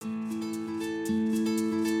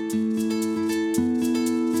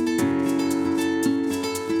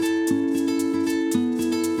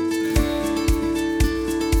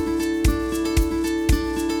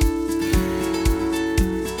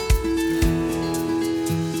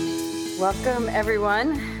Welcome,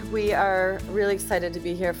 everyone. We are really excited to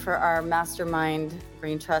be here for our Mastermind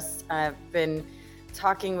Brain Trust. I've been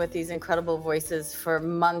talking with these incredible voices for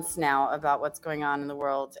months now about what's going on in the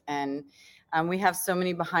world. And we have so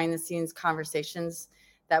many behind the scenes conversations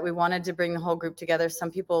that we wanted to bring the whole group together.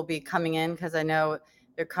 Some people will be coming in because I know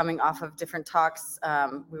they're coming off of different talks.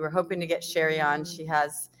 We were hoping to get Sherry on. She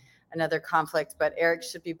has another conflict, but Eric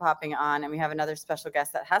should be popping on, and we have another special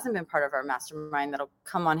guest that hasn't been part of our mastermind that'll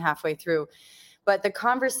come on halfway through. But the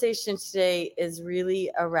conversation today is really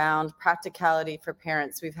around practicality for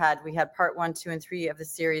parents. We had part 1, 2, and 3 of the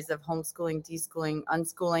series of homeschooling, deschooling,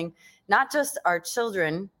 unschooling, not just our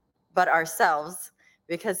children, but ourselves,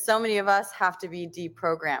 because so many of us have to be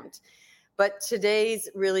deprogrammed. But today's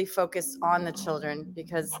really focused on the children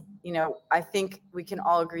because, I think we can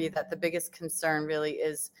all agree that the biggest concern really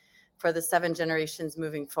is for the 7 generations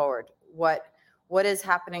moving forward. What is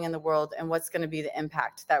happening in the world and what's going to be the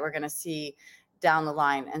impact that we're going to see down the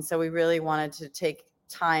line. And so we really wanted to take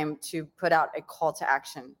time to put out a call to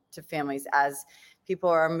action to families as people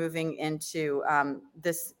are moving into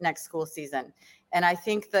this next school season. And I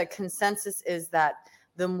think the consensus is that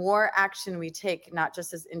the more action we take, not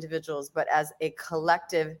just as individuals, but as a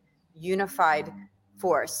collective, unified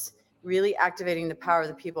force, really activating the power of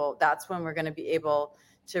the people, that's when we're going to be able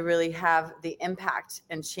to really have the impact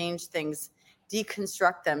and change things,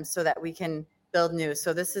 deconstruct them so that we can build new.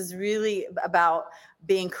 So this is really about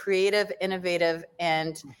being creative, innovative,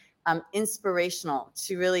 and inspirational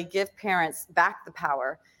to really give parents back the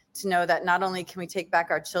power to know that not only can we take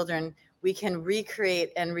back our children, we can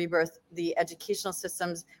recreate and rebirth the educational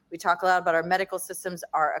systems. We talk a lot about our medical systems,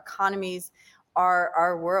 our economies,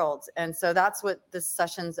 our world. And so that's what this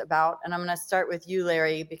session's about. And I'm going to start with you,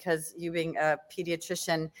 Larry, because you being a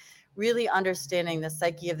pediatrician, really understanding the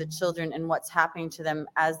psyche of the children and what's happening to them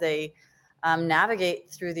as they navigate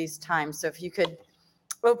through these times. So if you could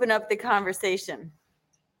open up the conversation.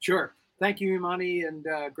 Sure. Thank you, Imanee, and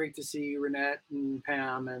great to see you, Renette and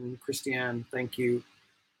Pam and Christiane. Thank you.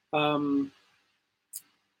 I'm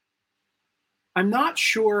not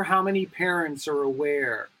sure how many parents are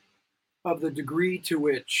aware of the degree to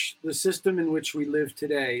which the system in which we live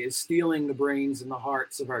today is stealing the brains and the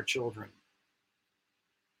hearts of our children.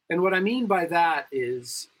 And what I mean by that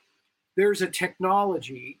is there's a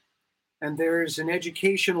technology and there's an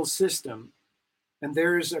educational system and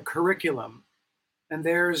there's a curriculum and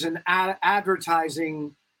there's an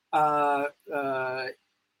advertising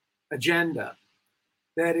agenda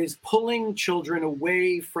that is pulling children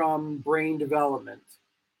away from brain development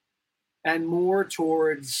and more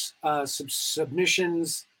towards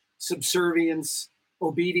submissions, subservience,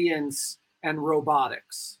 obedience, and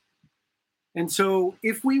robotics. And so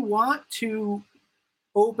if we want to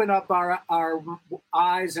open up our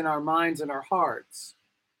eyes and our minds and our hearts,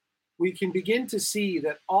 we can begin to see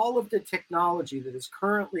that all of the technology that is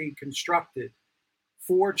currently constructed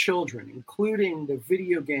for children, including the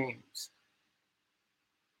video games,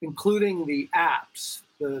 including the apps,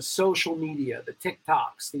 the social media, the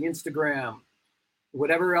TikToks, the Instagram,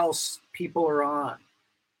 whatever else people are on,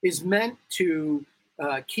 is meant to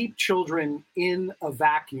keep children in a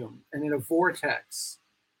vacuum and in a vortex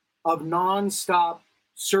of nonstop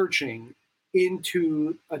searching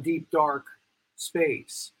into a deep, dark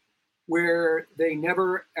space where they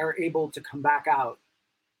never are able to come back out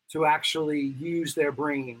to actually use their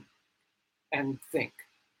brain and think.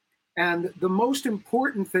 And the most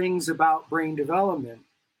important things about brain development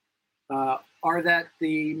are that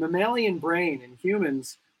the mammalian brain in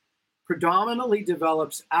humans predominantly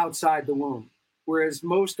develops outside the womb, whereas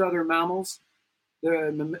most other mammals,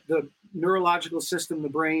 the neurological system, the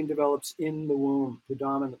brain develops in the womb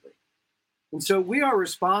predominantly. And so we are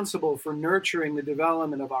responsible for nurturing the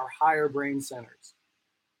development of our higher brain centers.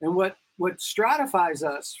 And what stratifies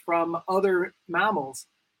us from other mammals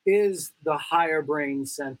is the higher brain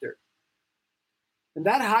center. And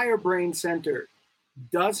that higher brain center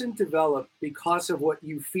doesn't develop because of what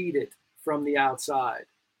you feed it from the outside,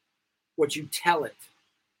 what you tell it,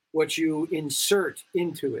 what you insert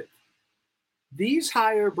into it. These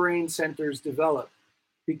higher brain centers develop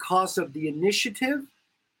because of the initiative,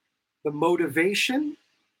 the motivation,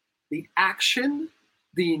 the action,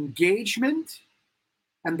 the engagement,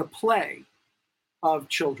 and the play of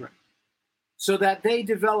children, so that they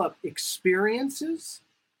develop experiences,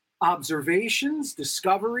 observations,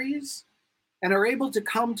 discoveries, and are able to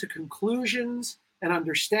come to conclusions and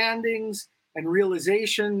understandings and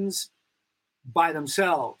realizations by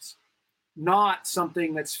themselves, not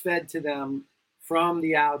something that's fed to them from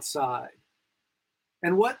the outside.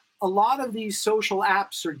 And what a lot of these social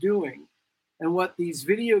apps are doing and what these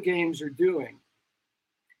video games are doing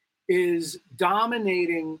is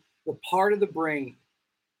dominating the part of the brain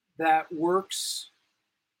that works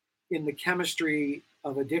in the chemistry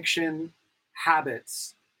of addiction,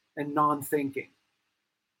 habits, and non-thinking.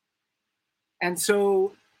 And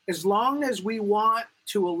so as long as we want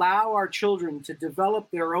to allow our children to develop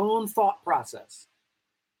their own thought process,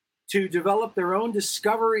 to develop their own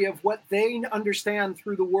discovery of what they understand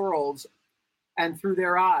through the world and through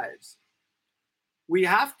their eyes, we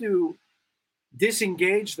have to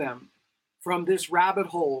disengage them from this rabbit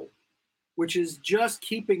hole, which is just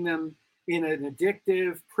keeping them in an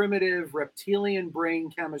addictive, primitive, reptilian brain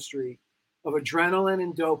chemistry of adrenaline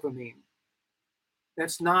and dopamine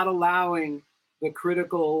that's not allowing the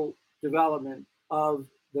critical development of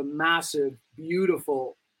the massive,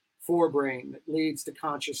 beautiful forebrain that leads to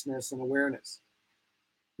consciousness and awareness.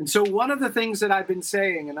 And so one of the things that I've been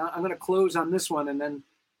saying, and I'm going to close on this one and then,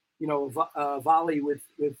 volley with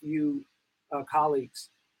you colleagues.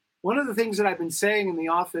 One of the things that I've been saying in the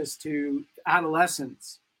office to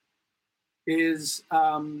adolescents is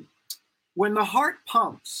when the heart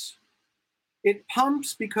pumps, it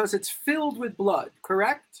pumps because it's filled with blood,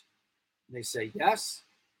 correct? And they say, yes.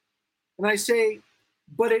 And I say,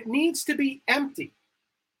 but it needs to be empty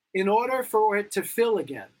in order for it to fill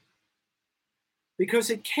again.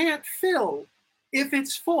 Because it can't fill if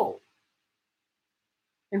it's full.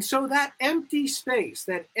 And so that empty space,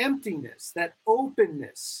 that emptiness, that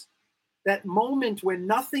openness, that moment when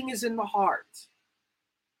nothing is in the heart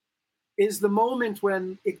is the moment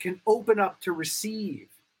when it can open up to receive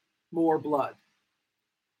more blood.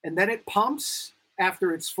 And then it pumps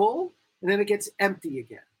after it's full, and then it gets empty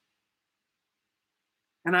again.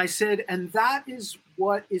 And I said, and that is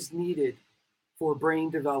what is needed for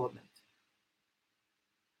brain development.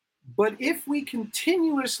 But if we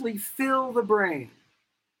continuously fill the brain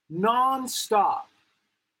nonstop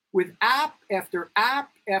with app after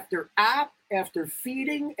app after app after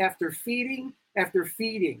feeding after feeding after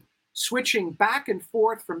feeding, switching back and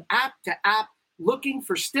forth from app to app, looking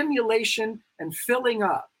for stimulation and filling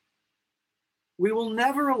up, we will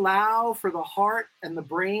never allow for the heart and the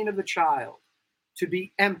brain of the child to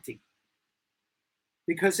be empty.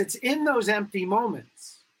 Because it's in those empty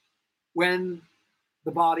moments when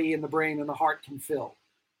the body and the brain and the heart can fill.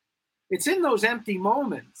 It's in those empty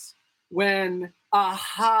moments when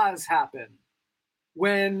ahas happen,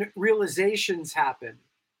 when realizations happen,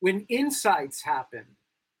 when insights happen,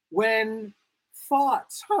 when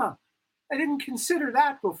thoughts, I didn't consider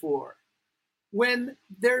that before. When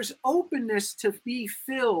there's openness to be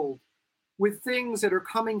filled with things that are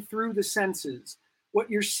coming through the senses, what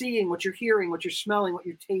you're seeing, what you're hearing, what you're smelling, what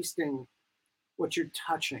you're tasting, what you're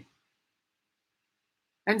touching.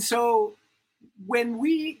 And so when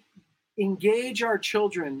we engage our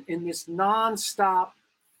children in this nonstop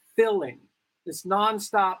filling, this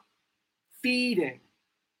nonstop feeding,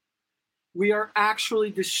 we are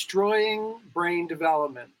actually destroying brain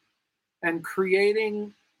development and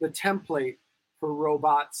creating the template for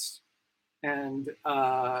robots and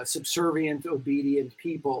subservient, obedient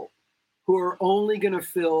people who are only going to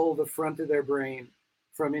fill the front of their brain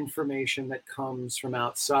from information that comes from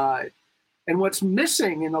outside. And what's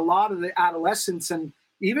missing in a lot of the adolescents and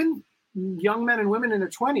even young men and women in their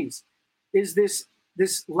 20s is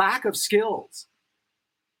this lack of skills,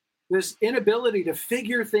 this inability to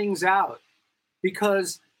figure things out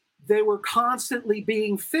because they were constantly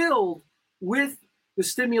being filled with the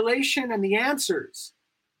stimulation and the answers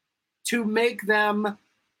to make them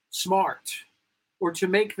smart or to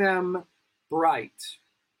make them bright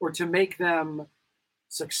or to make them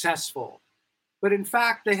successful. But in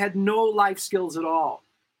fact, they had no life skills at all.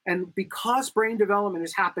 And because brain development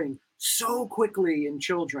is happening so quickly in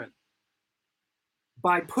children,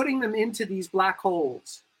 by putting them into these black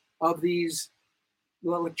holes of these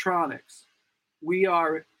electronics, we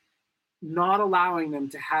are not allowing them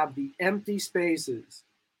to have the empty spaces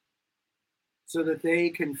so that they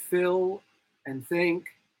can fill and think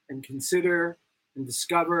and consider and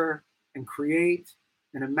discover and create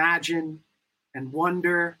and imagine and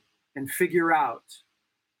wonder and figure out.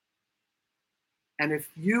 And if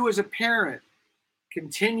you as a parent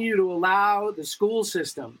continue to allow the school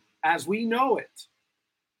system as we know it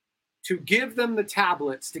to give them the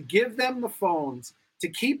tablets, to give them the phones, to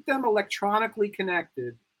keep them electronically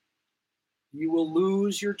connected, you will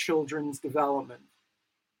lose your children's development.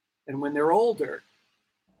 And when they're older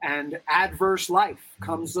and adverse life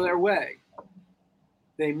comes their way,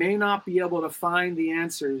 they may not be able to find the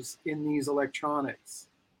answers in these electronics.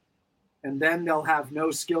 And then they'll have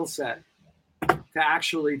no skill set to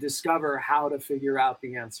actually discover how to figure out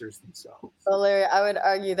the answers themselves. Well, Larry, I would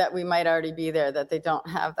argue that we might already be there, that they don't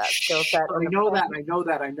have that skill set. I And the know that. I know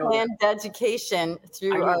that. I know that. planned education I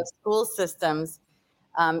through our know. school systems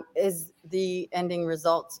is the ending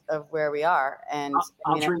result of where we are. And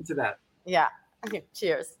I'll drink to that. yeah, okay,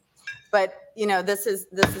 cheers. But this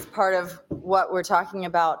is part of what we're talking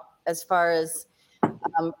about as far as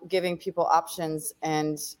giving people options.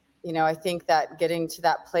 And I think that getting to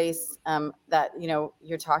that place that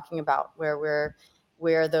you're talking about,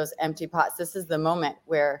 where those empty pots. This is the moment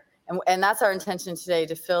where, and that's our intention today,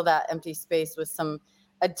 to fill that empty space with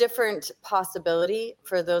a different possibility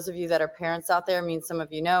for those of you that are parents out there. I mean, some of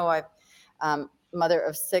I've mother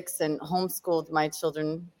of 6 and homeschooled my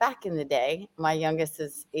children back in the day. My youngest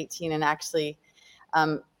is 18 and actually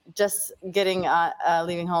just getting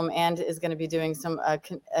leaving home, and is going to be doing some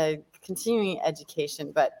continuing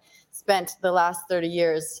education, but spent the last 30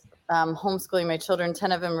 years homeschooling my children.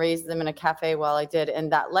 10 of them, raised them in a cafe while I did.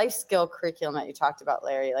 And that life skill curriculum that you talked about,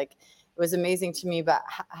 Larry, like, it was amazing to me about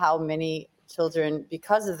how many children,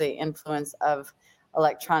 because of the influence of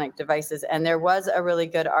electronic devices. And there was a really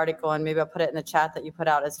good article, and maybe I'll put it in the chat, that you put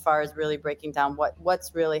out as far as really breaking down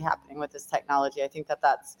what's really happening with this technology. I think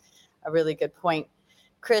that's a really good point.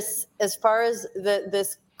 Chris, as far as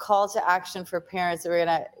this call to action for parents, we're going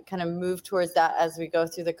to kind of move towards that as we go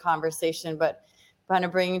through the conversation, but kind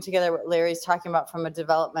of bringing together what Larry's talking about from a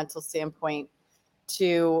developmental standpoint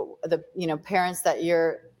to the parents that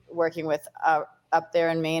you're working with up there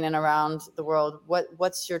in Maine and around the world.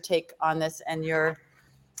 What's your take on this and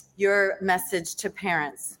your message to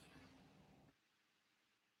parents?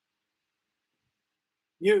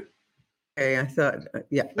 You. Okay, I thought,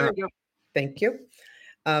 yeah. There you go. Thank you.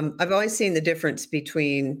 I've always seen the difference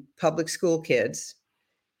between public school kids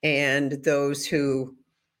and those who,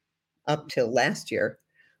 up till last year,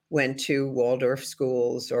 went to Waldorf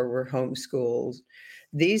schools or were homeschooled.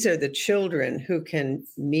 These are the children who can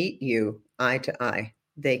meet you eye to eye.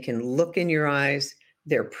 They can look in your eyes.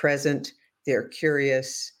 They're present. They're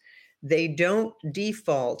curious. They don't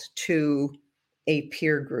default to a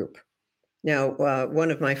peer group. Now,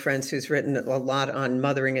 one of my friends who's written a lot on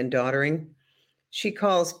mothering and daughtering, she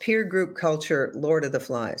calls peer group culture Lord of the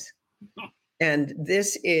Flies. And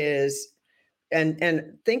this is,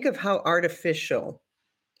 and think of how artificial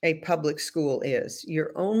a public school is.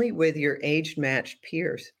 You're only with your age-matched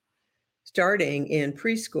peers, starting in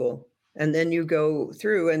preschool, and then you go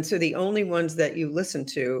through. And so the only ones that you listen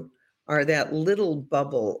to are that little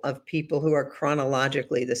bubble of people who are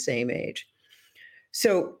chronologically the same age.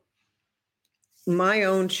 So my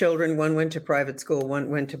own children, one went to private school, one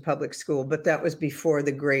went to public school, but that was before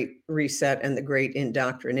the Great Reset and the Great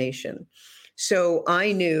Indoctrination. So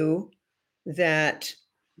I knew that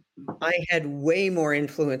I had way more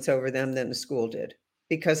influence over them than the school did,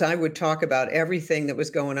 because I would talk about everything that was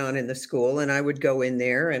going on in the school, and I would go in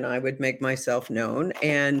there and I would make myself known.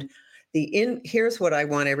 And here's what I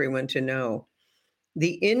want everyone to know.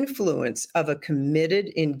 The influence of a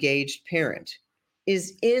committed, engaged parent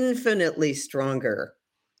is infinitely stronger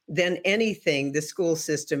than anything the school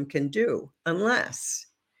system can do, unless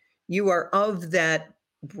you are of that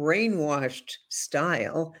brainwashed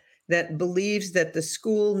style that believes that the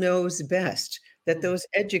school knows best, that those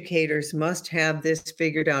educators must have this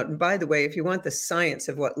figured out. And by the way, if you want the science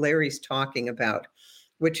of what Larry's talking about,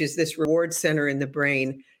 which is this reward center in the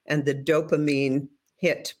brain and the dopamine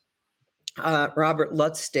hit, Robert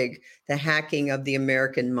Lustig, The Hacking of the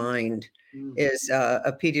American Mind, is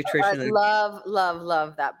a pediatrician. I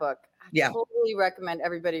love that book. Yeah. Totally recommend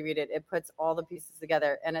everybody read it. It puts all the pieces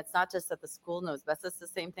together. And it's not just that the school knows best, it's the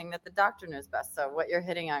same thing that the doctor knows best. So what you're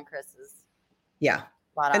hitting on, Chris, is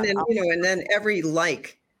spot on. And then, and then every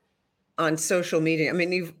like on social media. I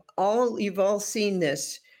mean, you've all seen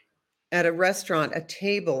this at a restaurant, a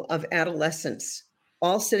table of adolescents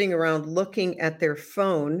all sitting around looking at their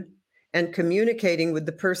phone and communicating with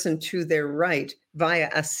the person to their right via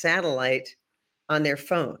a satellite on their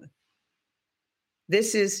phone.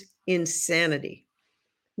 This is insanity.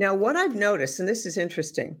 Now, what I've noticed, and this is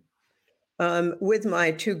interesting, with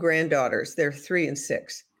my 2 granddaughters, they're 3 and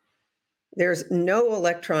 6, there's no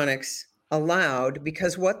electronics allowed,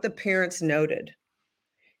 because what the parents noted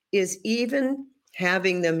is even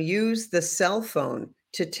having them use the cell phone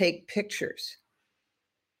to take pictures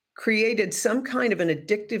created some kind of an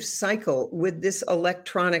addictive cycle with this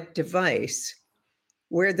electronic device,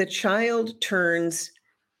 where the child turns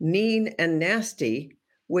mean and nasty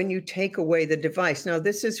when you take away the device. Now,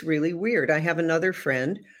 this is really weird. I have another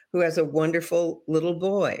friend who has a wonderful little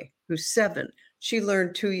boy who's 7. She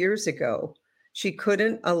learned 2 years ago she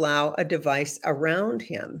couldn't allow a device around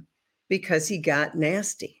him because he got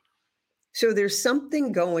nasty. So there's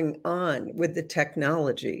something going on with the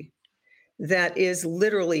technology that is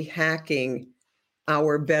literally hacking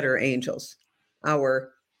our better angels,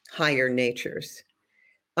 our higher natures.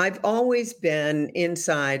 I've always been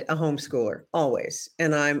inside a homeschooler, always.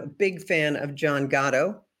 And I'm a big fan of John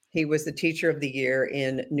Gatto. He was the teacher of the year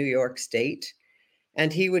in New York State.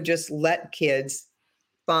 And he would just let kids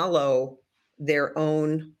follow their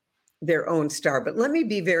own star. But let me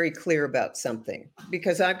be very clear about something,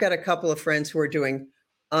 because I've got a couple of friends who are doing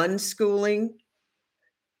unschooling.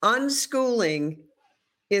 Unschooling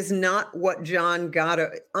is not what John Gatto.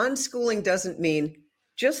 Unschooling doesn't mean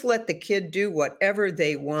just let the kid do whatever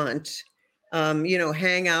they want.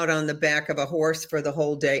 Hang out on the back of a horse for the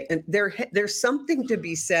whole day. And there's something to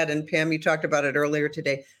be said, and Pam, you talked about it earlier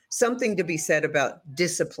today, something to be said about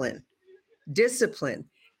discipline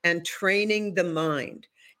and training the mind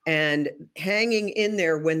and hanging in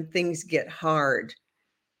there when things get hard.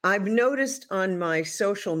 I've noticed on my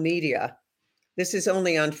social media, this is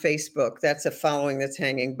only on Facebook, that's a following that's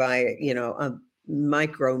hanging by, a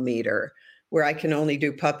micrometer where I can only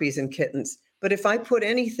do puppies and kittens. But if I put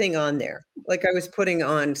anything on there, like I was putting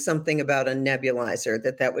on something about a nebulizer,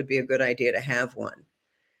 that would be a good idea to have one.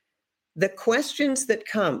 The questions that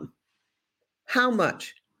come: how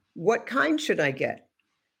much? What kind should I get?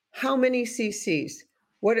 How many cc's?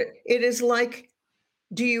 What it is like,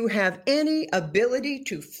 do you have any ability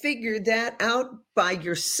to figure that out by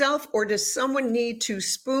yourself, or does someone need to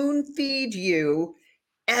spoon feed you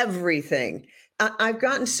everything? I've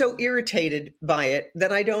gotten so irritated by it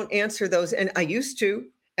that I don't answer those. And I used to,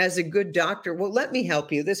 as a good doctor, well, let me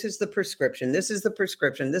help you. This is the prescription. This is the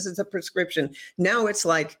prescription. This is the prescription. Now it's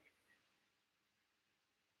like,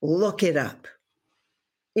 look it up.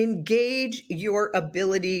 Engage your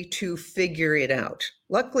ability to figure it out.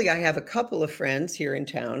 Luckily, I have a couple of friends here in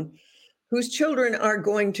town whose children are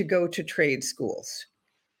going to go to trade schools.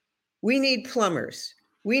 We need plumbers.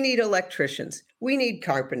 We need electricians. We need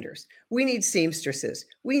carpenters. We need seamstresses.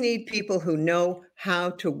 We need people who know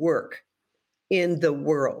how to work in the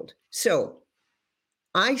world. So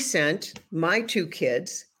I sent my two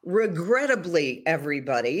kids, regrettably,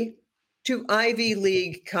 everybody, to Ivy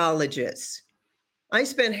League colleges. I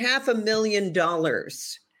spent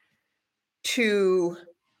 $500,000 to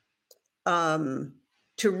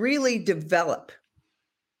really develop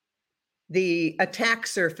the attack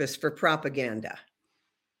surface for propaganda.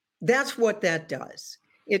 That's what that does.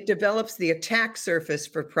 It develops the attack surface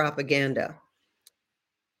for propaganda.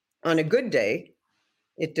 On a good day,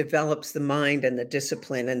 it develops the mind and the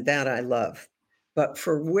discipline, and that I love. But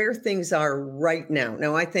for where things are right now,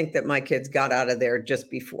 I think that my kids got out of there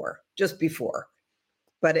just before.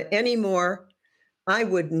 But anymore, I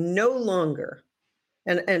would no longer,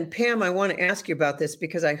 and Pam, I want to ask you about this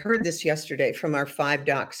because I heard this yesterday from our 5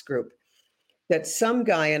 Docs group, that some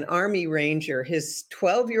guy, an Army Ranger, his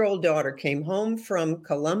 12-year-old daughter came home from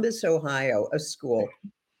Columbus, Ohio, a school,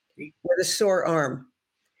 with a sore arm,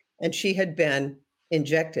 and she had been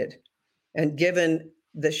injected and given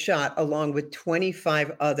the shot along with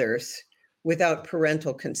 25 others without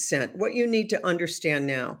parental consent. What you need to understand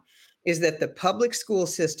now is that the public school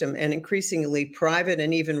system, and increasingly private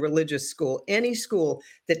and even religious school, any school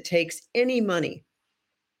that takes any money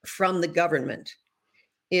from the government,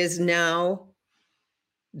 is now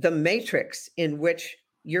the matrix in which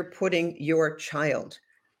you're putting your child.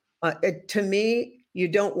 To me, you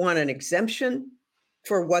don't want an exemption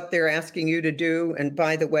for what they're asking you to do. And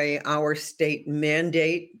by the way, our state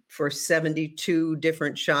mandate for 72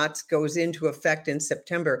 different shots goes into effect in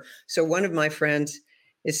September. So one of my friends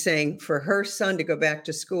is saying for her son to go back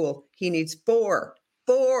to school, he needs four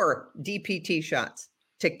DPT shots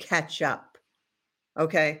to catch up.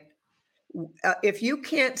 Okay. If you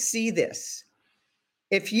can't see this,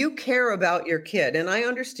 if you care about your kid, and I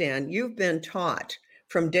understand you've been taught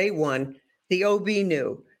from day one, the OB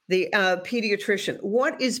knew, the pediatrician.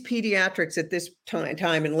 What is pediatrics at this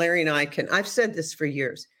time? And Larry and I've said this for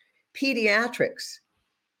years. Pediatrics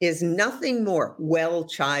is nothing more, well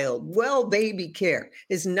baby care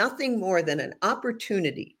is nothing more than an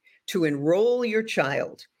opportunity to enroll your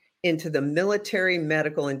child into the military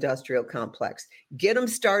medical industrial complex, get them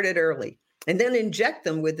started early, and then inject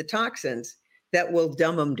them with the toxins that will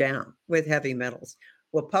dumb them down with heavy metals.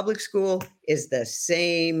 Well, public school is the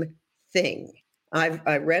same thing.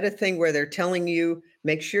 I read a thing where they're telling you,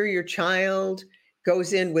 make sure your child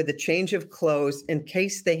goes in with a change of clothes in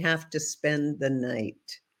case they have to spend the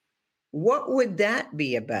night. What would that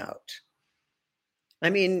be about? I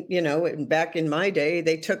mean, back in my day,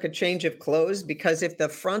 they took a change of clothes because if the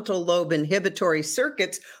frontal lobe inhibitory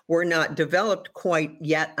circuits were not developed quite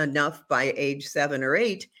yet enough by age 7 or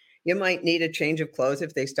 8, you might need a change of clothes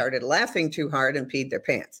if they started laughing too hard and peed their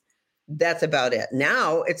pants. That's about it.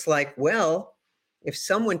 Now it's like, well, if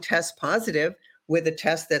someone tests positive with a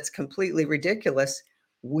test that's completely ridiculous,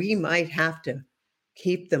 we might have to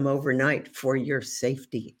keep them overnight for your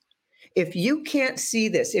safety. If you can't see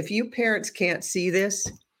this, if you parents can't see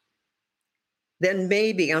this, then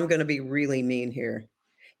maybe I'm going to be really mean here.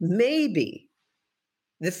 Maybe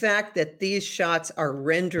the fact that these shots are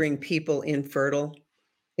rendering people infertile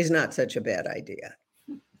is not such a bad idea.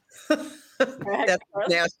 That's as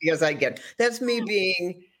nasty as I get. That's me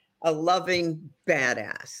being a loving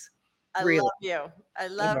badass. I Really. love you. I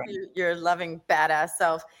love your loving badass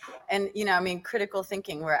self. And, critical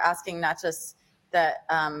thinking, we're asking not just that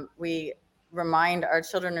we remind our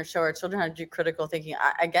children or show our children how to do critical thinking.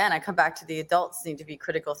 I come back to the adults need to be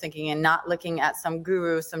critical thinking and not looking at some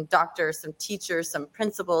guru, some doctor, some teacher, some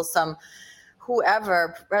principal, some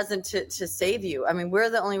whoever present to save you. I mean, we're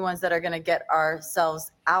the only ones that are going to get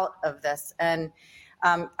ourselves out of this. And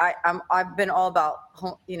I've been all about,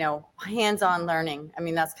 hands-on learning. I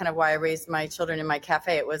mean, that's kind of why I raised my children in my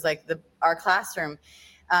cafe. It was like our classroom.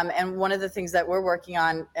 And one of the things that we're working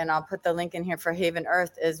on, and I'll put the link in here for Haven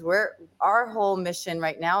Earth, is our whole mission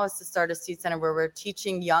right now is to start a seed center where we're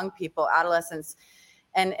teaching young people, adolescents,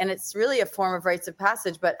 and it's really a form of rites of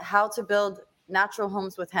passage, but how to build natural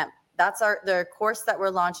homes with hemp. That's the course that we're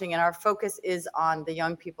launching, and our focus is on the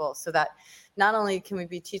young people so that not only can we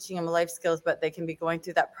be teaching them life skills, but they can be going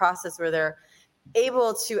through that process where they're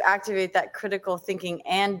able to activate that critical thinking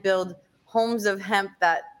and build homes of hemp.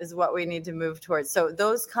 That is what we need to move towards. So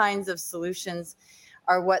those kinds of solutions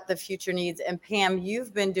are what the future needs. And Pam,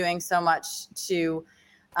 you've been doing so much to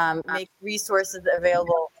make resources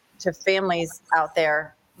available to families out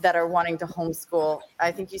there that are wanting to homeschool.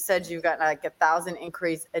 I think you said you've got like 1,000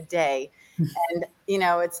 inquiries a day. And,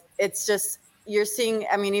 it's just, you're seeing,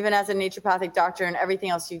 I mean, even as a naturopathic doctor and everything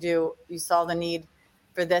else you do, you saw the need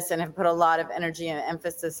for this and have put a lot of energy and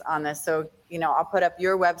emphasis on this. So, I'll put up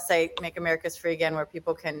your website, Make America's Free Again, where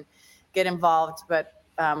people can get involved. But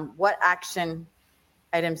what action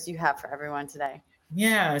items do you have for everyone today?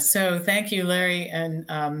 Yeah, so thank you, Larry and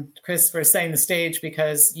Chris, for setting the stage,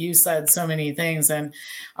 because you said so many things. And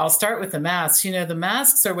I'll start with the masks. The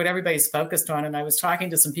masks are what everybody's focused on. And I was talking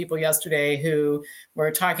to some people yesterday who were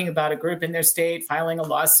talking about a group in their state filing a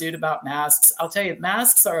lawsuit about masks. I'll tell you,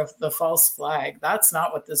 masks are the false flag. That's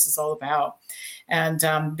not what this is all about.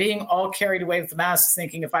 And being all carried away with the masks,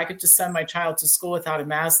 thinking if I could just send my child to school without a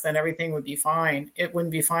mask, then everything would be fine. It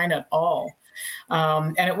wouldn't be fine at all.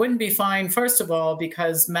 And it wouldn't be fine, first of all,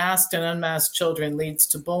 because masked and unmasked children leads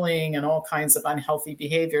to bullying and all kinds of unhealthy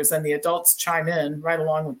behaviors, and the adults chime in right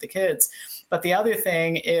along with the kids. But the other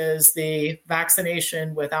thing is the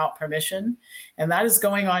vaccination without permission, and that is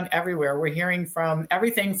going on everywhere. We're hearing from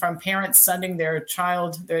everything from parents sending their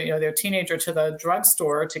child, their teenager, to the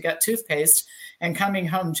drugstore to get toothpaste and coming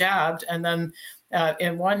home jabbed, and then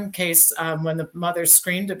in one case, when the mother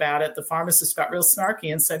screamed about it, the pharmacist got real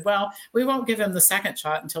snarky and said, well, we won't give him the second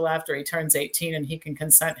shot until after he turns 18 and he can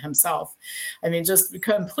consent himself. I mean, just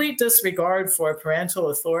complete disregard for parental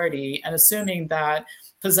authority and assuming that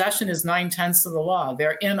possession is 9/10 of the law.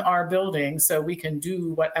 They're in our building, so we can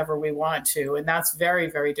do whatever we want to. And that's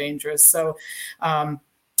very, very dangerous. So,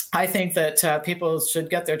 I think that people should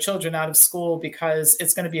get their children out of school because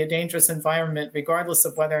it's going to be a dangerous environment, regardless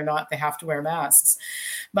of whether or not they have to wear masks.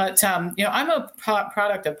 But, I'm a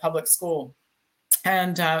product of public school.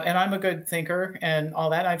 And I'm a good thinker and all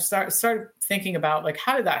that. I've started thinking about, like,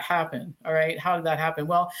 how did that happen? All right. How did that happen?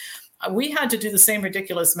 Well, we had to do the same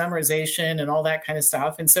ridiculous memorization and all that kind of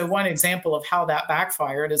stuff. And so one example of how that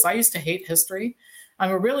backfired is I used to hate history.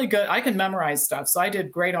 I can memorize stuff. So I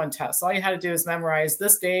did great on tests. All you had to do is memorize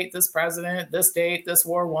this date, this president, this date, this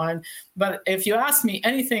war won. But if you asked me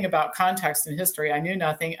anything about context in history, I knew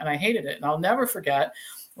nothing and I hated it. And I'll never forget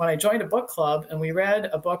when I joined a book club and we read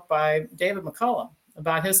a book by David McCullough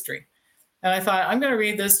about history. And I thought, I'm going to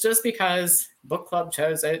read this just because book club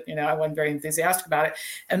chose it. I wasn't very enthusiastic about it.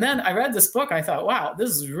 And then I read this book and I thought, wow, this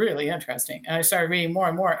is really interesting. And I started reading more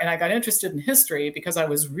and more. And I got interested in history because I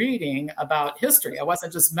was reading about history. I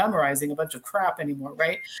wasn't just memorizing a bunch of crap anymore,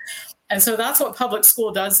 right? And so that's what public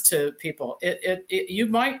school does to people. You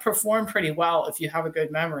might perform pretty well if you have a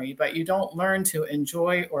good memory, but you don't learn to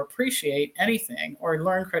enjoy or appreciate anything or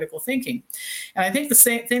learn critical thinking. And I think the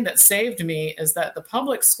same thing that saved me is that the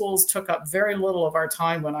public schools took up very little of our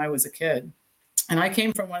time when I was a kid. And I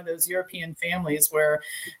came from one of those European families where,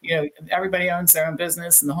 everybody owns their own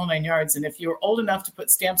business and the whole nine yards. And if you were old enough to put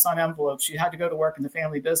stamps on envelopes, you had to go to work in the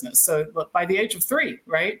family business. So by the age of 3,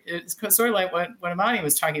 right, it's sort of like what Imanee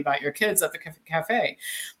was talking about, your kids at the cafe,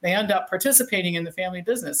 they end up participating in the family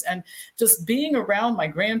business. And just being around my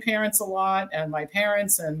grandparents a lot and my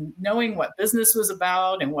parents and knowing what business was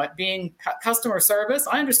about and what being customer service,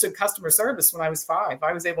 I understood customer service when I was 5.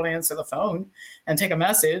 I was able to answer the phone and take a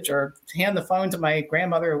message or hand the phone to my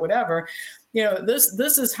grandmother or whatever.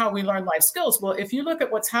 This is how we learn life skills. Well, if you look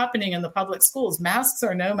at what's happening in the public schools, masks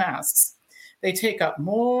or no masks, they take up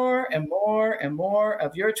more and more and more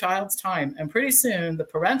of your child's time. And pretty soon the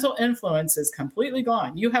parental influence is completely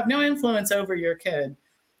gone. You have no influence over your kid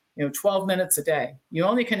 12 minutes a day. You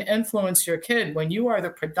only can influence your kid when you are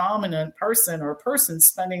the predominant person or persons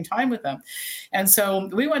spending time with them. And so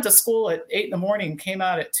we went to school at 8 a.m, came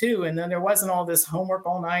out at 2, and then there wasn't all this homework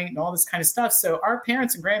all night and all this kind of stuff. So our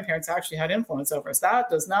parents and grandparents actually had influence over us.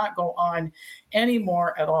 That does not go on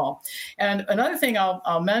anymore at all. And another thing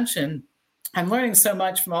I'll mention, I'm learning so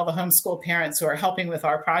much from all the homeschool parents who are helping with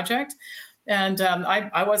our project. And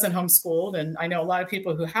I wasn't homeschooled, and I know a lot of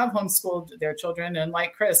people who have homeschooled their children. And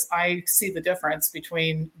like Chris, I see the difference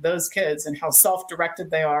between those kids and how self-directed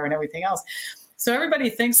they are and everything else. So everybody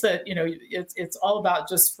thinks that, it's all about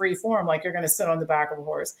just free form, like you're going to sit on the back of a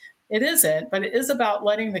horse. It isn't, but it is about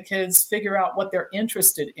letting the kids figure out what they're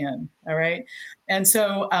interested in. All right. And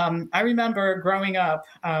so I remember growing up,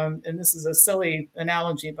 and this is a silly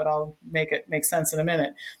analogy, but I'll make it make sense in a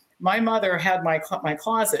minute. My mother had my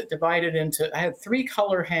closet divided into, I had 3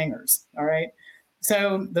 color hangers. All right.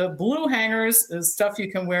 So the blue hangers is stuff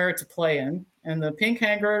you can wear to play in. And the pink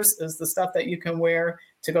hangers is the stuff that you can wear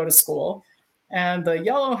to go to school. And the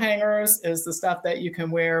yellow hangers is the stuff that you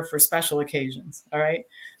can wear for special occasions. All right.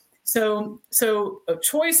 So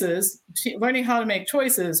choices, learning how to make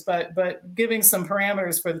choices, but giving some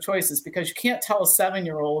parameters for the choices, because you can't tell a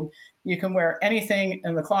 7-year-old you can wear anything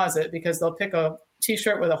in the closet because they'll pick a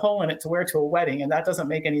T-shirt with a hole in it to wear to a wedding, and that doesn't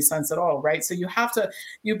make any sense at all, right? So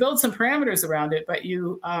you build some parameters around it, but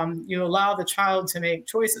you allow the child to make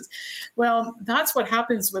choices. Well, that's what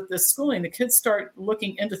happens with this schooling. The kids start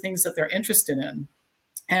looking into things that they're interested in,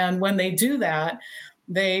 and when they do that,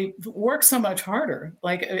 they work so much harder.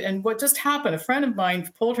 And what just happened, a friend of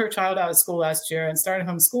mine pulled her child out of school last year and started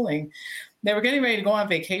homeschooling. They were getting ready to go on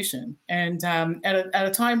vacation, and at a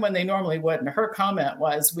time when they normally wouldn't. Her comment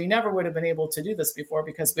was, we never would have been able to do this before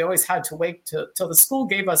because we always had to wait till the school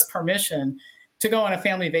gave us permission to go on a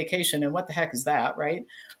family vacation. And what the heck is that, right?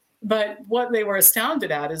 But what they were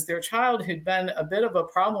astounded at is their child, who'd been a bit of a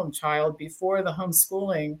problem child before the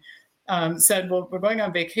homeschooling, said, well, we're going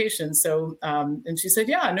on vacation. So, and she said,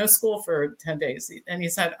 yeah, no school for 10 days. And he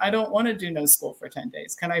said, I don't want to do no school for 10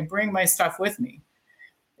 days. Can I bring my stuff with me?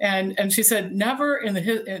 And she said, never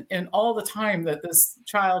in all the time that this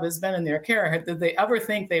child has been in their care did they ever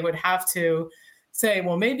think they would have to say,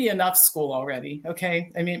 well, maybe enough school already.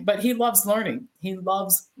 Okay. I mean, but he loves learning. He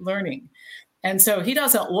loves learning. And so he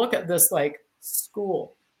doesn't look at this like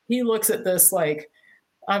school. He looks at this like,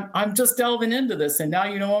 I'm just delving into this, and now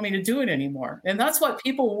you don't want me to do it anymore. And that's what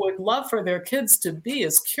people would love for their kids to be,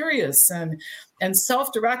 is curious and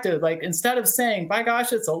self-directed. Like, instead of saying, by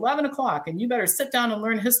gosh, it's 11 o'clock and you better sit down and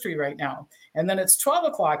learn history right now. And then it's 12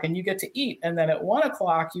 o'clock and you get to eat. And then at 1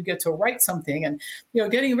 o'clock, you get to write something. And,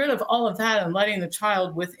 getting rid of all of that and letting the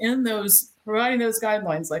child within those, providing those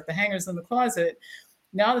guidelines, like the hangers in the closet.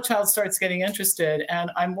 Now the child starts getting interested,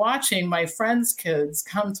 and I'm watching my friends' kids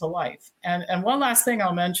come to life. And one last thing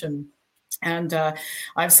I'll mention, and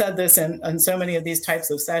I've said this in so many of these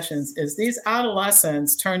types of sessions, is these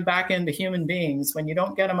adolescents turn back into human beings when you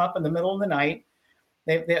don't get them up in the middle of the night.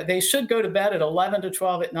 They should go to bed at 11 to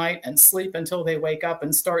 12 at night and sleep until they wake up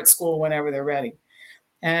and start school whenever they're ready.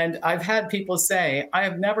 And I've had people say, I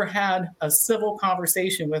have never had a civil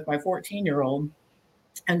conversation with my 14-year-old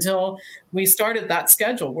until we started that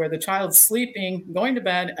schedule where the child's sleeping, going to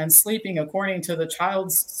bed and sleeping according to the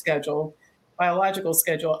child's schedule, biological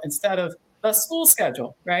schedule, instead of the school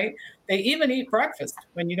schedule, right? They even eat breakfast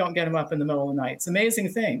when you don't get them up in the middle of the night. It's an amazing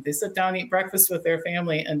thing. They sit down, eat breakfast with their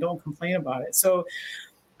family, and don't complain about it. So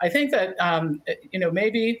I think that,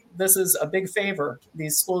 maybe this is a big favor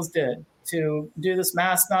these schools did to do this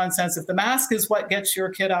mask nonsense. If the mask is what gets your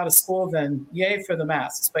kid out of school, then yay for the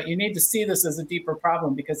masks. But you need to see this as a deeper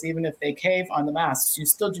problem, because even if they cave on the masks, you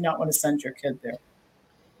still do not want to send your kid there.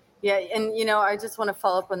 Yeah. And, I just want to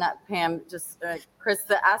follow up on that, Pam, just Chris,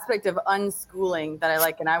 the aspect of unschooling that I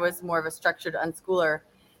like, and I was more of a structured unschooler,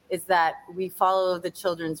 is that we follow the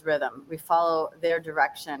children's rhythm. We follow their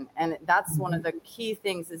direction. And that's one of the key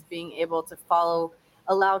things, is being able to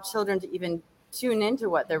allow children to even tune into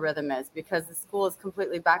what their rhythm is, because the school is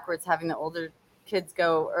completely backwards, having the older kids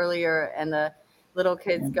go earlier and the little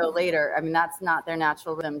kids go later. I mean, that's not their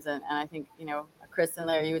natural rhythms. And I think, Chris and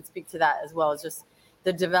Larry, you would speak to that as well, as just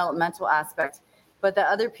the developmental aspect. But the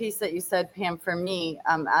other piece that you said, Pam, for me,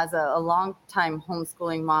 as a long-time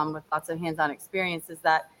homeschooling mom with lots of hands-on experience, is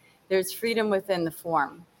that there's freedom within the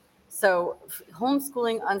form. So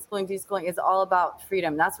homeschooling, unschooling, deschooling is all about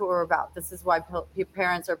freedom. That's what we're about. This is why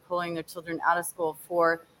parents are pulling their children out of school,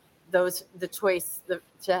 for the choice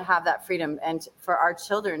to have that freedom, and for our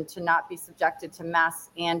children to not be subjected to masks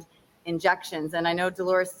and injections. And I know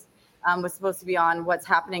Dolores was supposed to be on what's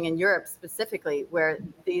happening in Europe specifically, where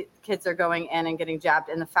the kids are going in and getting jabbed.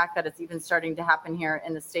 And the fact that it's even starting to happen here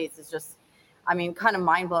in the States is just, kind of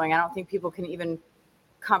mind blowing. I don't think people can even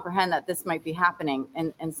comprehend that this might be happening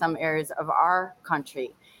in some areas of our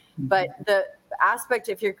country. But the aspect,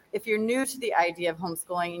 if you're new to the idea of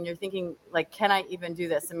homeschooling and you're thinking, like, can I even do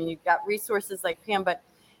this? I mean, you've got resources like Pam, but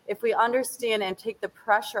if we understand and take the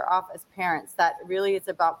pressure off as parents, that really it's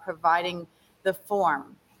about providing the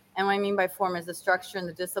form. And what I mean by form is the structure and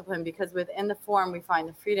the discipline, because within the form we find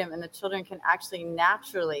the freedom, and the children can actually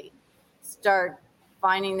naturally start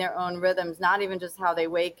finding their own rhythms, not even just how they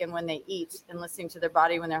wake and when they eat and listening to their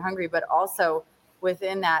body when they're hungry, but also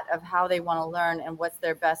within that of how they want to learn and what's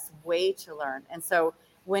their best way to learn. And so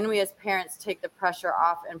when we as parents take the pressure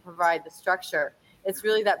off and provide the structure, it's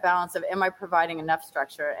really that balance of, am I providing enough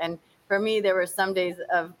structure? And for me, there were some days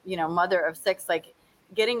of, mother of six, like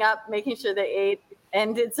getting up, making sure they ate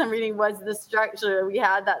and did some reading was the structure. We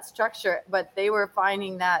had that structure, but they were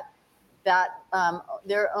finding that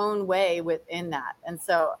their own way within that. And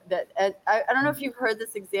so that I don't know if you've heard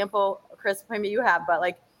this example, Chris, maybe you have, but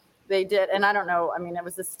like they did, and I don't know, I mean, it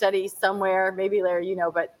was a study somewhere, maybe Larry,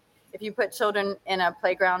 but if you put children in a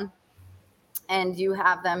playground and you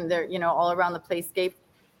have them there, all around the playscape,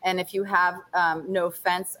 and if you have no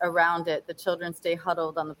fence around it, the children stay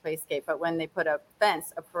huddled on the playscape. But when they put a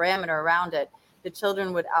fence, a parameter around it, the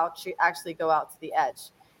children would actually go out to the edge,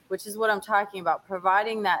 which is what I'm talking about,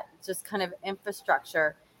 providing that just kind of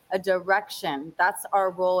infrastructure, a direction. That's our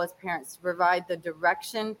role as parents, to provide the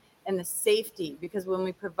direction and the safety, because when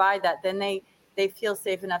we provide that, then they feel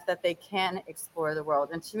safe enough that they can explore the world.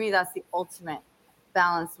 And to me, that's the ultimate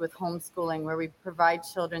balance with homeschooling, where we provide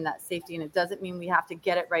children that safety. And it doesn't mean we have to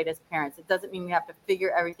get it right as parents. It doesn't mean we have to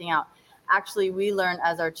figure everything out. Actually, we learn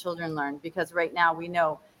as our children learn, because right now we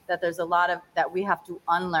know that there's a lot of that we have to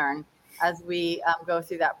unlearn as we go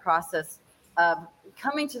through that process of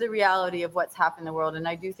coming to the reality of what's happened in the world. And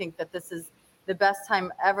I do think that this is the best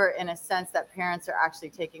time ever, in a sense, that parents are actually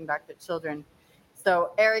taking back their children.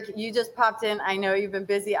 So Eric, you just popped in. I know you've been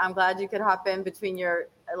busy. I'm glad you could hop in between your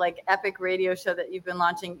like epic radio show that you've been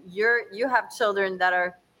launching. You have children that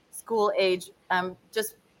are school age.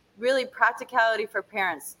 Just really practicality for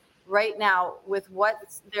parents right now with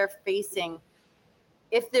what they're facing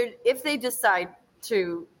if they decide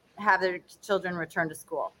to have their children return to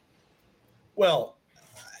school. Well,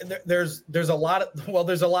 there's a lot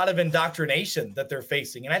of indoctrination that they're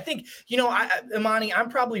facing. And I think, Imanee, I'm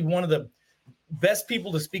probably one of the best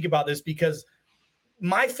people to speak about this, because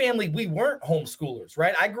my family, we weren't homeschoolers,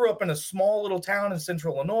 right? I grew up in a small little town in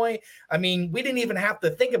central Illinois. I mean, we didn't even have to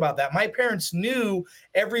think about that. My parents knew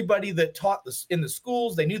everybody that taught in the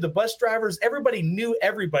schools. They knew the bus drivers. Everybody knew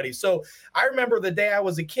everybody. So I remember the day I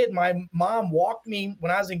was a kid, my mom walked me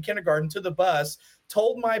when I was in kindergarten to the bus,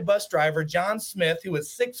 told my bus driver, John Smith, who was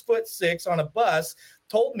 6'6" on a bus,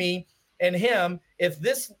 told me and him, if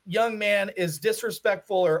this young man is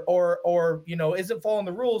disrespectful or isn't following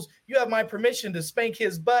the rules, you have my permission to spank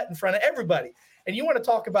his butt in front of everybody. And you want to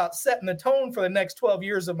talk about setting the tone for the next 12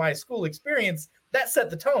 years of my school experience, that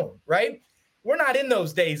set the tone, right? We're not in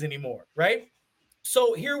those days anymore, right?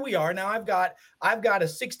 So here we are. Now I've got a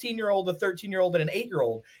 16-year-old, a 13-year-old, and an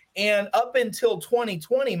 8-year-old. And up until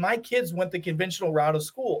 2020, my kids went the conventional route of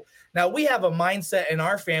school. Now we have a mindset in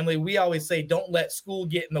our family. We always say, don't let school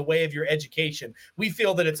get in the way of your education. We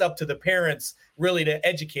feel that it's up to the parents really to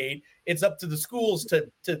educate. It's up to the schools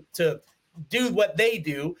to do what they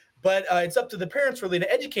do. But it's up to the parents really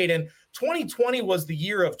to educate. And 2020 was the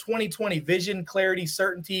year of 2020 vision, clarity,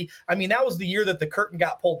 certainty. I mean, that was the year that the curtain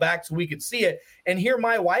got pulled back so we could see it. And here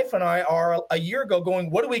my wife and I are a year ago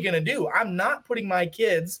going, what are we going to do? I'm not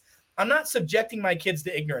subjecting my kids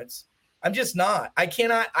to ignorance. I'm just not. I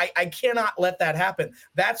cannot let that happen.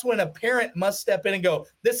 That's when a parent must step in and go,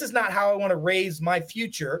 this is not how I want to raise my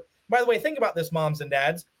future. By the way, think about this, moms and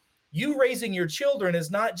dads. you raising your children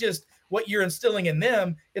is not just what you're instilling in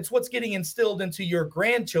them, it's what's getting instilled into your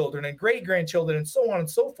grandchildren and great-grandchildren and so on and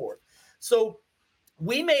so forth. So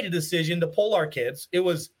we made a decision to pull our kids. It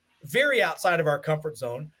was very outside of our comfort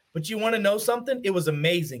zone, but you want to know something? It was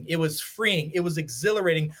amazing. It was freeing. It was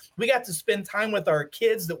exhilarating. We got to spend time with our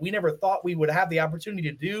kids that we never thought we would have the opportunity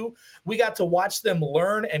to do. We got to watch them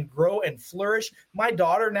learn and grow and flourish. My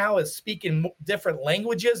daughter now is speaking different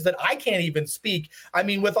languages that I can't even speak. I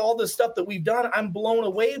mean, with all the stuff that we've done, I'm blown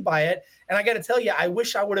away by it. And I got to tell you, I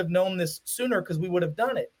wish I would have known this sooner because we would have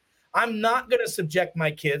done it. I'm not going to subject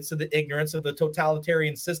my kids to the ignorance of the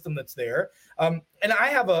totalitarian system that's there. And I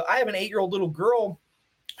have an 8-year-old little girl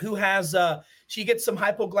who has, she gets some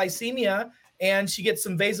hypoglycemia and she gets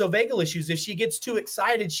some vasovagal issues. If she gets too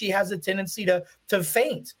excited, she has a tendency to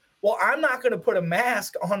faint. Well, I'm not going to put a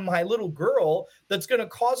mask on my little girl that's going to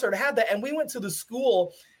cause her to have that. And we went to the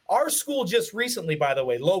school, our school just recently, by the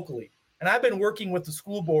way, locally. And I've been working with the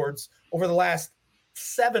school boards over the last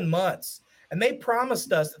 7 months. And they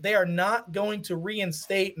promised us that they are not going to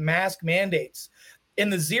reinstate mask mandates. In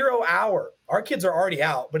the 0 hour, our kids are already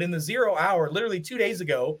out, but in the 0 hour, literally 2 days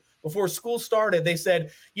ago, before school started, they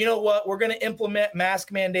said, you know what, we're going to implement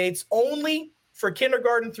mask mandates only for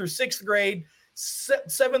kindergarten through 6th grade,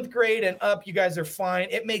 7th grade and up. You guys are fine.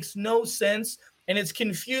 It makes no sense, and it's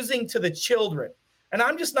confusing to the children. And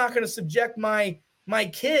I'm just not going to subject my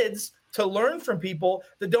kids to learn from people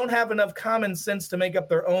that don't have enough common sense to make up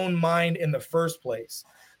their own mind in the first place.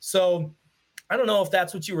 So I don't know if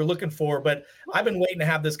that's what you were looking for, but I've been waiting to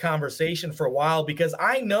have this conversation for a while because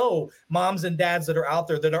I know moms and dads that are out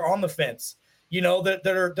there that are on the fence, you know, that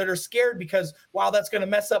are scared because, wow, that's going to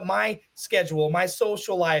mess up my schedule, my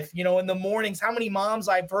social life, you know, in the mornings. How many moms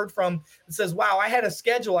I've heard from that says, wow, I had a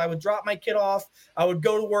schedule. I would drop my kid off. I would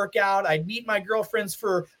go to work out. I'd meet my girlfriends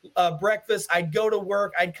for breakfast. I'd go to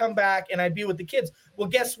work. I'd come back and I'd be with the kids. Well,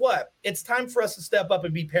 guess what? It's time for us to step up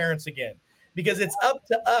and be parents again, because it's up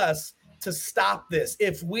to us to stop this.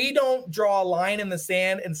 If we don't draw a line in the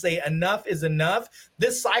sand and say enough is enough,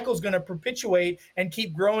 this cycle is going to perpetuate and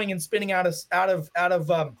keep growing and spinning out of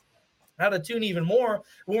tune even more.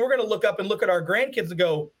 When we're going to look up and look at our grandkids and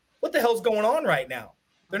go, what the hell's going on right now?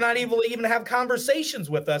 They're not able to even have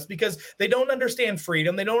conversations with us because they don't understand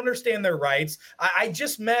freedom. They don't understand their rights. I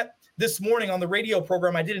just met this morning on the radio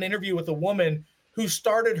program. I did an interview with a woman who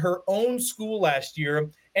started her own school last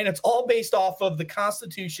year, and it's all based off of the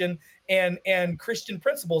Constitution and Christian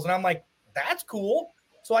principles. And I'm like, that's cool.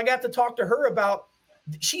 So I got to talk to her about,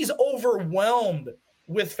 she's overwhelmed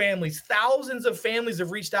with families. Thousands of families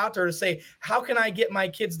have reached out to her to say, how can I get my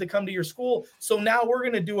kids to come to your school? So now we're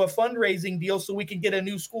going to do a fundraising deal so we can get a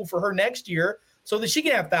new school for her next year so that she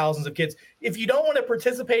can have thousands of kids. If you don't want to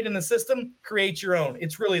participate in the system, create your own.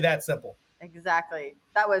 It's really that simple. Exactly.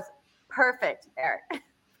 That was perfect, Eric.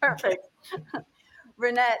 Perfect.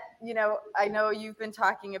 Renette, you know, I know you've been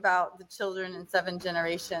talking about the children in 7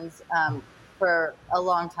 generations for a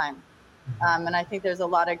long time. And I think there's a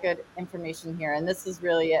lot of good information here. And this is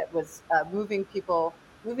really it, was moving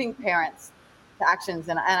parents to actions.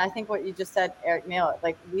 And I think what you just said, Eric, nailed it.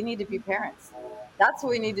 Like, we need to be parents. That's what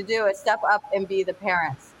we need to do, is step up and be the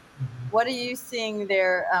parents. What are you seeing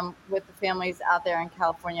there with the families out there in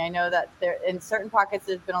California? I know that there, in certain pockets,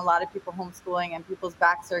 there's been a lot of people homeschooling and people's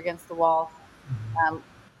backs are against the wall.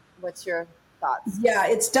 What's your thoughts? Yeah,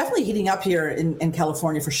 it's definitely heating up here in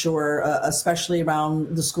California for sure, especially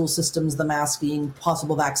around the school systems, the masking,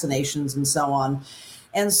 possible vaccinations, and so on.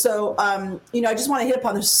 And so, you know, I just want to hit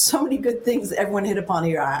upon, there's so many good things that everyone hit upon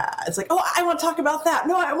here. It's like, oh, I want to talk about that.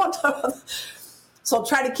 No, I want to talk about that. So I'll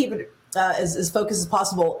try to keep it as focused as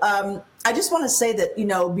possible. I just want to say that, you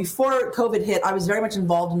know, before COVID hit, I was very much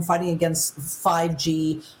involved in fighting against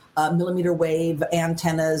 5G, millimeter wave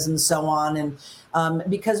antennas and so on. And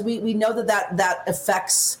because we know that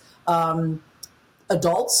affects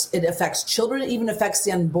adults, it affects children, it even affects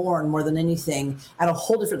the unborn more than anything at a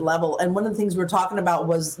whole different level. And one of the things we were talking about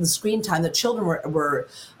was the screen time that children were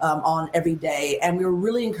on every day. And we were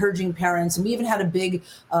really encouraging parents. And we even had a big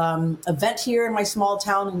event here in my small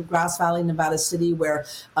town in Grass Valley, Nevada City, where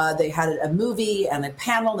they had a movie and a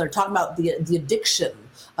panel. They're talking about the addiction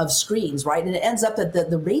of screens, right? And it ends up that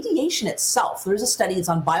the radiation itself, there's a study, it's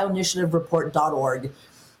on bioinitiativereport.org.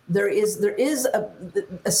 There is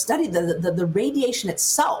a study that the radiation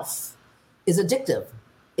itself is addictive.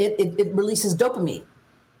 It releases dopamine.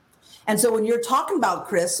 And so when you're talking about,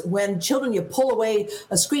 Chris, when children, you pull away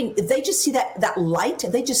a screen, if they just see that light,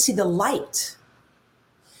 if they just see the light,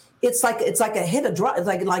 it's like a hit of drug, it's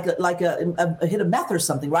like a hit of meth or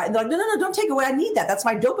something, right? And they're like, no, don't take away. I need that. That's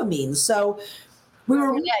my dopamine. So We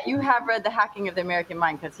were Yeah, you have read The Hacking of the American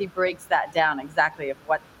Mind, because he breaks that down exactly of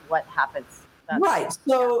what happens. Right.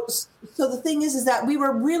 So the thing is that we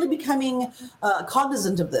were really becoming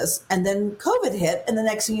cognizant of this, and then COVID hit, and the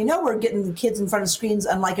next thing you know, we're getting the kids in front of screens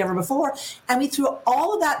unlike ever before, and we threw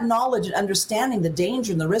all of that knowledge and understanding the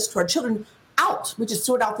danger and the risk to our children out. We just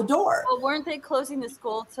threw it out the door. Well, weren't they closing the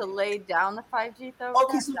school to lay down the 5G though?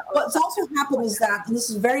 Okay, so what's also happened is that, and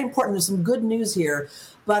this is very important, there's some good news here,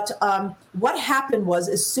 but what happened was,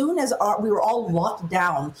 as soon as we were all locked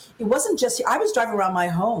down, it wasn't just, I was driving around my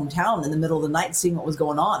hometown in the middle of the night seeing what was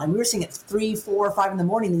going on, and we were seeing at 3, 4, or 5 in the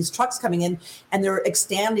morning, these trucks coming in, and they're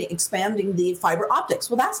expanding the fiber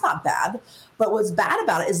optics. Well, that's not bad, but what's bad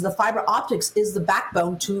about it is the fiber optics is the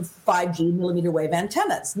backbone to 5G millimeter wave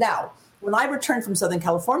antennas. Now, when I returned from Southern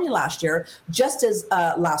California last year, just as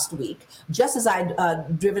last week, just as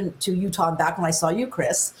I'd driven to Utah and back when I saw you,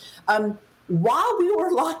 Chris, while we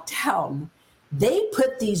were locked down, they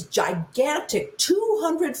put these gigantic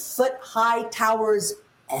 200-foot high towers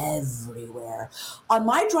everywhere. On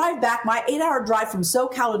my drive back, my 8-hour drive from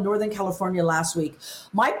SoCal to Northern California last week,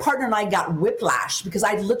 my partner and I got whiplash because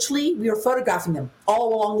we were photographing them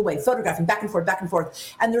all along the way, photographing back and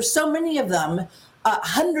forth. And there's so many of them,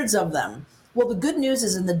 hundreds of them. Well, the good news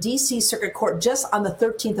is in the D.C. Circuit Court, just on the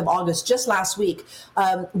 13th of August, just last week,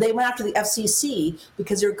 they went after the FCC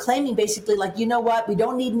because they're claiming basically like, you know what, we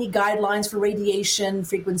don't need any guidelines for radiation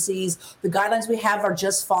frequencies. The guidelines we have are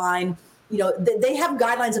just fine. You know, they have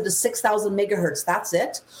guidelines up to 6,000 megahertz. That's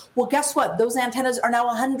it. Well, guess what? Those antennas are now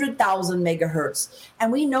 100,000 megahertz.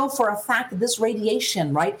 And we know for a fact that this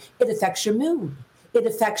radiation, right, it affects your mood. It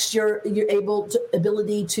affects your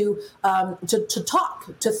ability to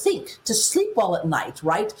talk, to think, to sleep well at night,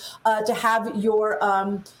 right? To have your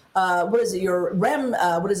your REM?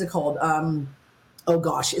 What is it called? Oh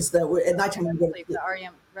gosh, it's the at nighttime. The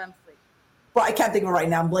REM sleep. Well, I can't think of it right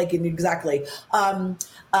now. I'm blanking exactly.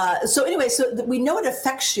 So anyway, we know it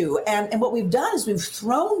affects you, and what we've done is we've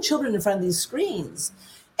thrown children in front of these screens,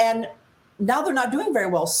 and now they're not doing very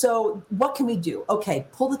well. So what can we do? Okay,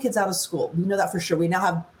 pull the kids out of school. We know that for sure. We now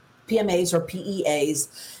have PMAs or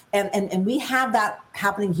PEAs, and we have that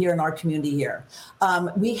happening here in our community here.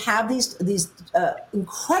 We have these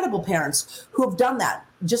incredible parents who have done that.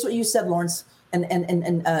 Just what you said, Lawrence and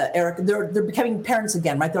Eric, they're becoming parents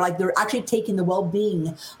again, right? They're actually taking the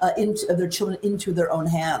well-being of their children into their own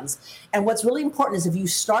hands. And what's really important is if you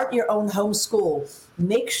start your own homeschool,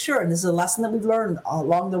 make sure, and this is a lesson that we've learned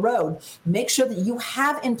along the road, make sure that you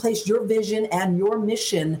have in place your vision and your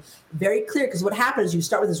mission very clear. Because what happens is you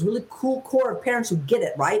start with this really cool core of parents who get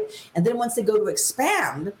it, right? And then once they go to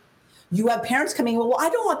expand, you have parents coming, well, I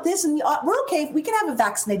don't want this, and we're okay. We can have a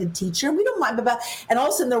vaccinated teacher. We don't mind. And all of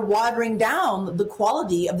a sudden, they're watering down the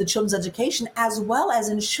quality of the children's education as well as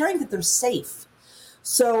ensuring that they're safe.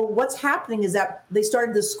 So what's happening is that they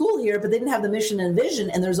started the school here, but they didn't have the mission and vision,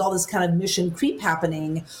 and there's all this kind of mission creep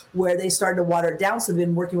happening where they started to water it down. So they've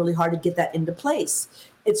been working really hard to get that into place.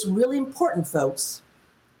 It's really important, folks,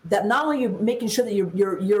 that not only you're making sure that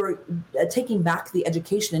you're taking back the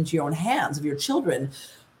education into your own hands of your children,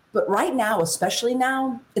 but right now, especially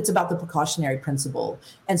now, it's about the precautionary principle.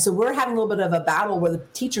 And so we're having a little bit of a battle where the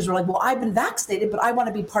teachers are like, well, I've been vaccinated, but I want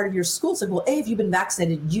to be part of your school. It's like, well, A, if you've been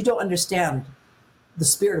vaccinated, you don't understand the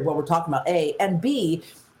spirit of what we're talking about, A. And B,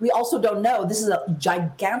 we also don't know. This is a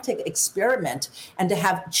gigantic experiment. And to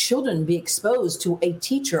have children be exposed to a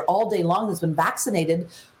teacher all day long that's been vaccinated,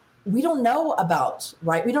 we don't know about,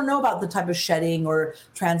 right? We don't know about the type of shedding or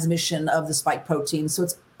transmission of the spike protein. So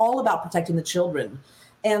it's all about protecting the children.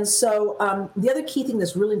 And so the other key thing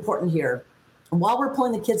that's really important here, while we're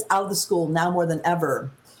pulling the kids out of the school now more than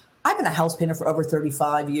ever, I've been a house painter for over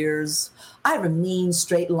 35 years. I have a mean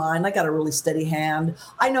straight line. I got a really steady hand.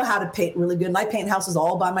 I know how to paint really good. And I paint houses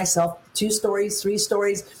all by myself, 2 stories, 3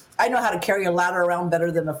 stories. I know how to carry a ladder around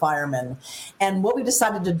better than a fireman. And what we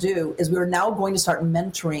decided to do is we are now going to start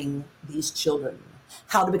mentoring these children,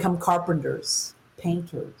 how to become carpenters,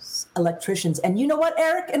 painters, electricians. And you know what,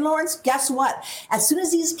 Eric and Lawrence, guess what? As soon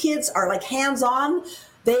as these kids are like hands-on,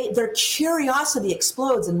 their curiosity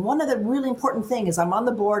explodes. And one of the really important things is I'm on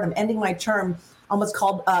the board, I'm ending my term on what's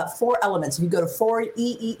called 4 Elements. If you go to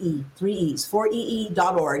 4EEE, 3 E's,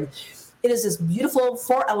 4EE.org, it is this beautiful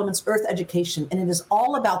 4 Elements Earth education. And it is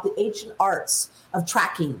all about the ancient arts of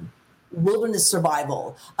tracking, wilderness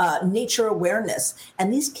survival, nature awareness.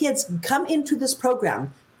 And these kids come into this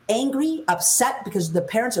program angry, upset because the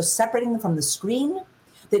parents are separating them from the screen.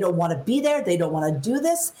 They don't want to be there. They don't want to do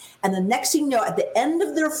this. And the next thing you know, at the end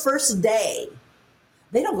of their first day,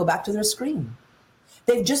 they don't go back to their screen.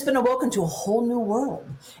 They've just been awoken to a whole new world.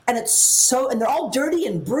 And and they're all dirty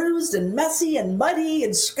and bruised and messy and muddy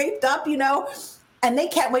and scraped up, and they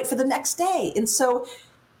can't wait for the next day. And so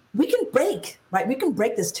we can break, right? We can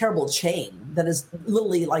break this terrible chain that is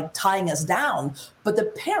literally like tying us down. But the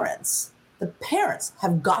parents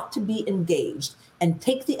have got to be engaged and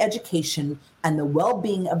take the education and the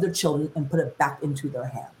well-being of their children and put it back into their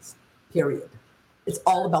hands, period. It's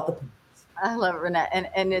all about the parents. I love it, Renette.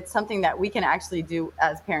 And it's something that we can actually do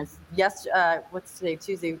as parents. Yes, what's today?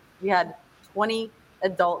 Tuesday. We had 20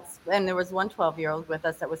 adults, and there was one 12-year-old with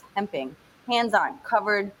us that was hemping, hands-on,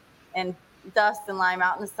 covered in dust and lime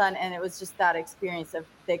out in the sun. And it was just that experience of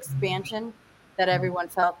the expansion that everyone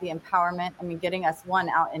felt, the empowerment. I mean, getting us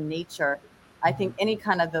out in nature. I think any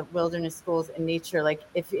kind of the wilderness schools in nature, like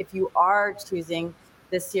if you are choosing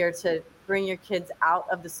this year to bring your kids out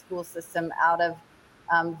of the school system, out of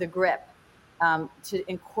the grip, to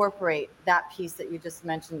incorporate that piece that you just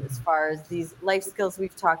mentioned as far as these life skills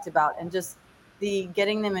we've talked about, and just the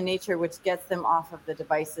getting them in nature, which gets them off of the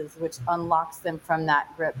devices, which unlocks them from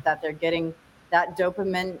that grip that they're getting that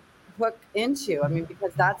dopamine hook into. I mean,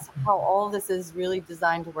 because that's how all this is really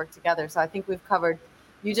designed to work together. So I think we've covered,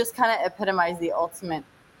 you just kind of epitomize the ultimate,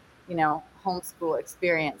 homeschool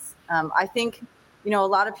experience. I think, a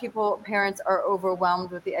lot of parents are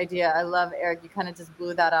overwhelmed with the idea. I love, Eric, you kind of just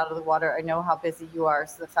blew that out of the water. I know how busy you are.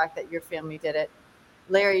 So the fact that your family did it.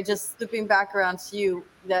 Larry, just looping back around to you,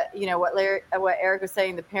 that, what Eric was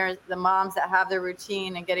saying, the parents, the moms that have their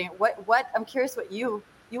routine and getting, what I'm curious what you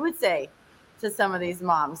would say to some of these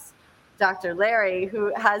moms. Dr. Larry,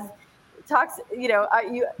 who talks,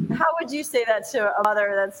 how would you say that to a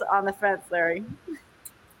mother that's on the fence, Larry?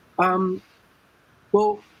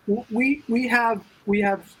 Well, we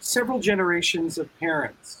have several generations of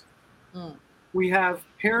parents. We have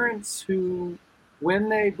parents who, when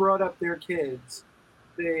they brought up their kids,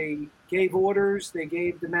 they gave orders, they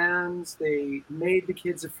gave demands, they made the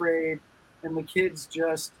kids afraid, and the kids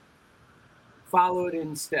just followed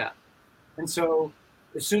in step. And so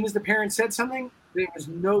as soon as the parent said something, there was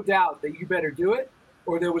no doubt that you better do it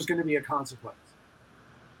or there was going to be a consequence.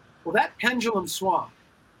 Well, that pendulum swung.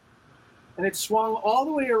 And it swung all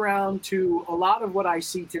the way around to a lot of what I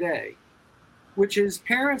see today, which is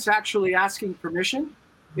parents actually asking permission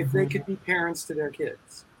if they could be parents to their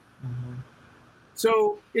kids.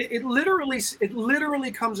 So it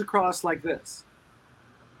literally comes across like this.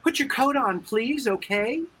 Put your coat on, please,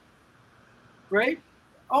 okay? Right?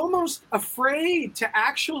 Almost afraid to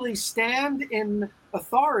actually stand in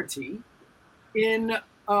authority in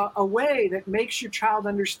a way that makes your child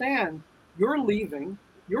understand you're leaving,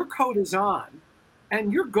 your coat is on,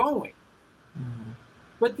 and you're going.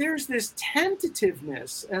 But there's this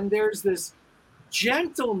tentativeness and there's this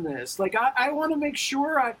gentleness. Like, I want to make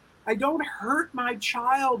sure I don't hurt my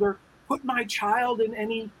child or put my child in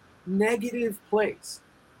any negative place.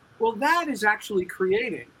 Well, that is actually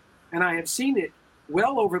creating, and I have seen it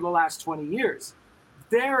well over the last 20 years,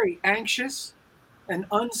 very anxious and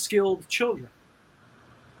unskilled children.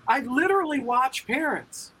 I literally watch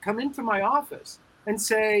parents come into my office and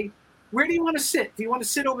say, where do you want to sit? Do you want to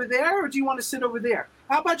sit over there or do you want to sit over there?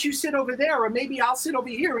 How about you sit over there, or maybe I'll sit over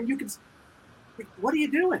here and you can. What are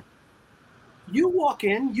you doing? You walk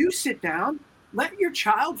in, you sit down, let your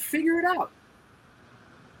child figure it out.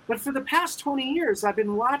 But for the past 20 years, I've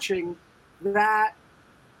been watching that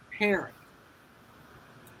parent.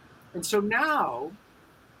 And so now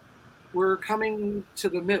we're coming to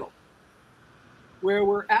the middle, where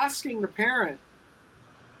we're asking the parent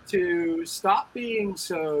to stop being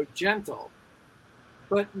so gentle,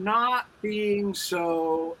 but not being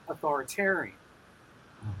so authoritarian.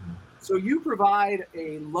 So you provide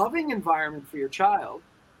a loving environment for your child,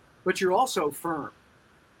 but you're also firm.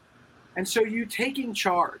 And so you're taking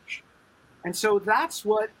charge. And so that's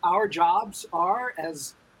what our jobs are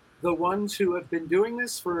as the ones who have been doing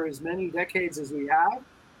this for as many decades as we have,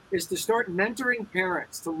 is to start mentoring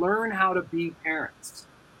parents to learn how to be parents.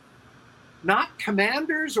 Not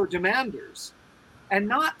commanders or demanders, and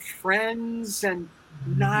not friends and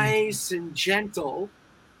nice and gentle,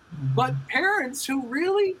 but parents who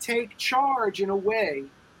really take charge in a way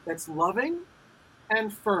that's loving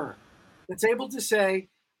and firm, that's able to say,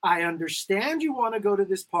 I understand you want to go to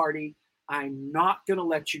this party. I'm not going to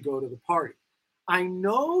let you go to the party. I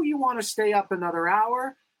know you want to stay up another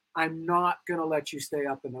hour. I'm not going to let you stay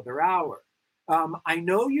up another hour. I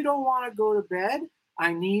know you don't want to go to bed.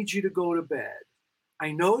 I need you to go to bed.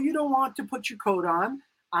 I know you don't want to put your coat on.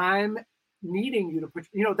 I'm needing you to put,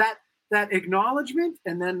 that acknowledgement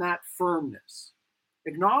and then that firmness.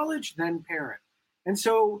 Acknowledge, then parent. And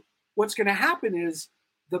so what's going to happen is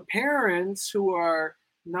the parents who are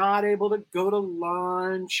not able to go to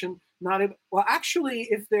lunch and not able, well, actually,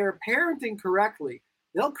 if they're parenting correctly,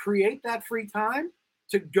 they'll create that free time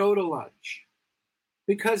to go to lunch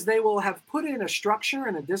because they will have put in a structure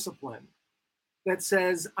and a discipline that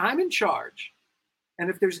says, I'm in charge. And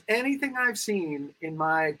if there's anything I've seen in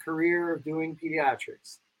my career of doing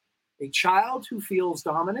pediatrics, a child who feels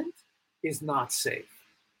dominant is not safe.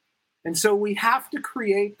 And so we have to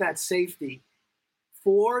create that safety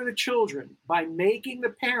for the children by making the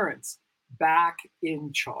parents back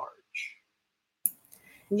in charge.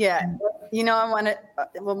 Yeah. I want to,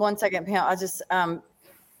 well, 1 second, Pam, I'll just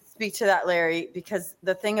speak to that, Larry, because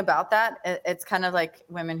the thing about that, it's kind of like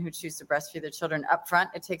women who choose to breastfeed their children up front.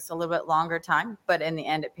 It takes a little bit longer time, but in the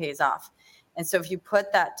end, it pays off. And so if you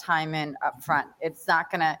put that time in up front, it's not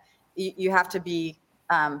going to, you have to be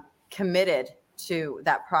committed to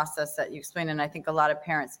that process that you explained. And I think a lot of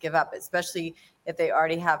parents give up, especially if they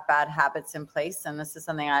already have bad habits in place. And this is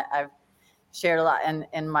something I've shared a lot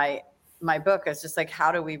in my book. It's just like,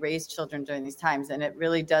 how do we raise children during these times? And it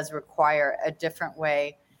really does require a different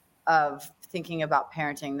way of thinking about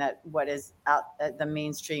parenting, that what is out at the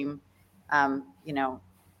mainstream,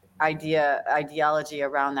 ideology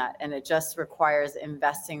around that. And it just requires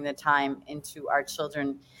investing the time into our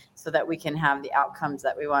children so that we can have the outcomes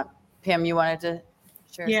that we want. Pam, you wanted to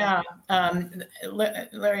share? Yeah.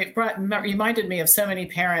 Larry, it reminded me of so many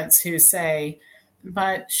parents who say,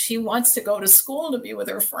 but she wants to go to school to be with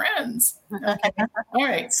her friends. Okay. All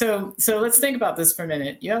right. So let's think about this for a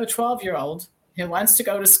minute. You have a 12-year-old who wants to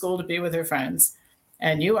go to school to be with her friends.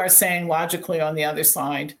 And you are saying logically on the other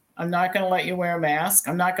side, I'm not going to let you wear a mask.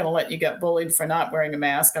 I'm not going to let you get bullied for not wearing a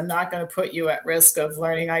mask. I'm not going to put you at risk of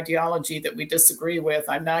learning ideology that we disagree with.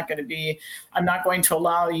 I'm not going to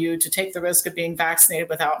allow you to take the risk of being vaccinated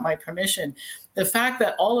without my permission. The fact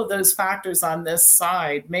that all of those factors on this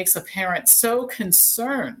side makes a parent so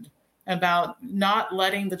concerned about not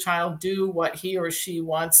letting the child do what he or she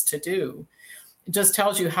wants to do, it just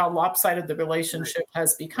tells you how lopsided the relationship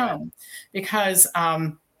has become. Because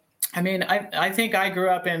I think I grew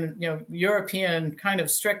up in European kind of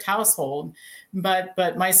strict household,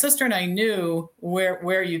 but my sister and I knew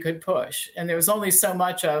where you could push, and there was only so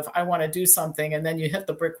much of I want to do something, and then you hit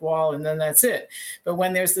the brick wall, and then that's it. But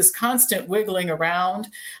when there's this constant wiggling around,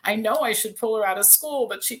 I know I should pull her out of school,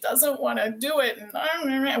 but she doesn't want to do it,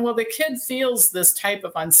 and well, the kid feels this type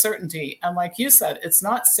of uncertainty, and like you said, it's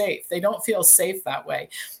not safe. They don't feel safe that way.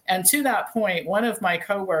 And to that point, one of my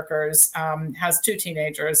coworkers has 2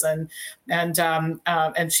 teenagers, and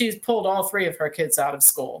she's pulled all 3 of her kids out of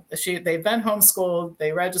school. They've been homeschooled,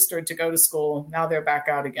 they registered to go to school, now they're back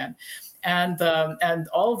out again. And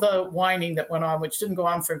all the whining that went on, which didn't go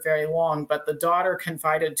on for very long, but the daughter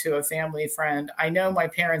confided to a family friend, I know my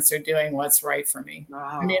parents are doing what's right for me.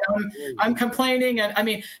 I'm complaining,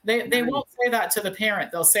 and they won't say that to the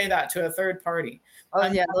parent, they'll say that to a third party. Oh,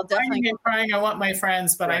 yeah, they'll definitely and crying. I want my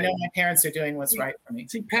friends, but I know my parents are doing what's right for me.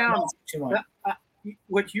 See, Pam,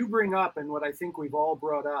 what you bring up and what I think we've all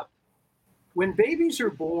brought up, when babies are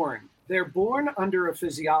born, they're born under a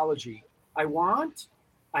physiology. I want,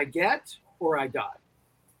 I get, or I die.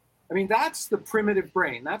 I mean, that's the primitive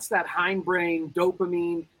brain. That's that hindbrain,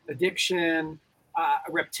 dopamine, addiction,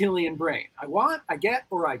 reptilian brain. I want, I get,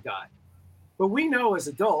 or I die. But we know as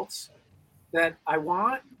adults that I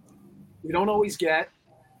want, we don't always get,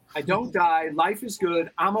 I don't die, life is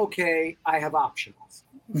good, I'm okay, I have options,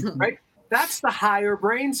 right? That's the higher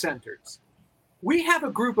brain centers. We have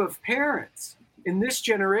a group of parents in this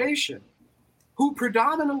generation who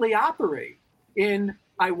predominantly operate in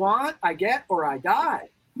I want, I get, or I die.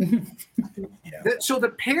 So the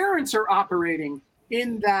parents are operating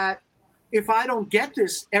in that if I don't get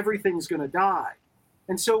this, everything's going to die.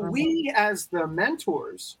 And so we as the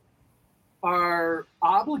mentors are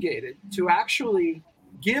obligated to actually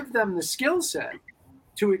give them the skill set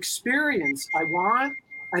to experience I want,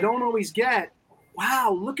 I don't always get,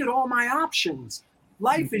 wow, look at all my options.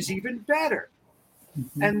 Life is even better.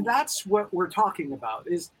 And that's what we're talking about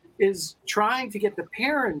is trying to get the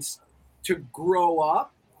parents to grow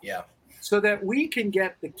up so that we can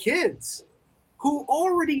get the kids who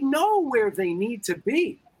already know where they need to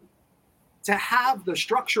be to have the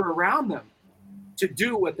structure around them to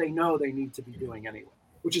do what they know they need to be doing anyway,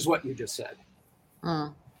 which is what you just said.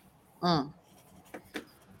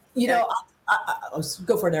 You know,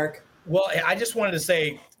 go for it, Eric. Well, I just wanted to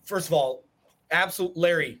say, first of all,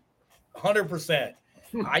 Larry, 100%.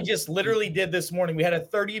 I just literally did this morning. We had a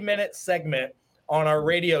 30-minute segment on our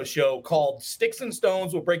radio show called Sticks and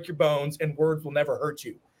Stones Will Break Your Bones and Words Will Never Hurt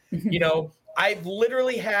You. You know, I've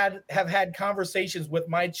literally have had conversations with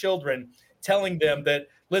my children telling them that,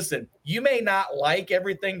 listen, you may not like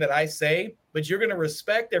everything that I say, but you're going to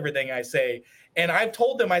respect everything I say. And I've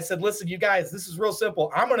told them, I said, listen, you guys, this is real simple.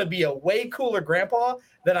 I'm going to be a way cooler grandpa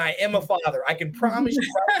than I am a father. I can promise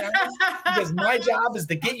you right now, because my job is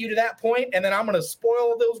to get you to that point, and then I'm going to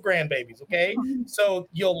spoil those grandbabies, okay? So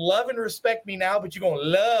you'll love and respect me now, but you're going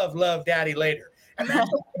to love daddy later. And that's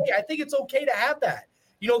okay. I think it's okay to have that.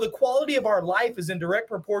 You know, the quality of our life is in direct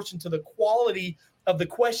proportion to the quality of the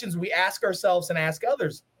questions we ask ourselves and ask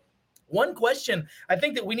others. One question I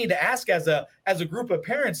think that we need to ask as a group of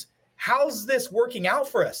parents, how's this working out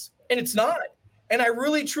for us? And it's not. And I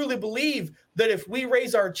really, truly believe that if we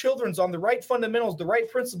raise our children on the right fundamentals, the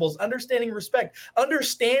right principles, understanding respect,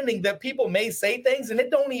 understanding that people may say things and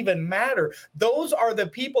it don't even matter. Those are the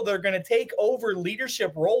people that are going to take over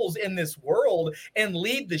leadership roles in this world and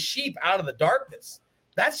lead the sheep out of the darkness.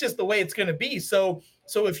 That's just the way it's going to be. So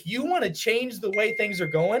if you want to change the way things are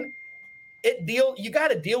going, you got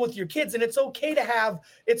to deal with your kids, and it's okay to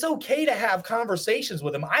have conversations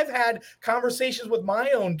with them. I've had conversations with my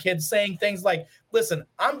own kids saying things like, listen,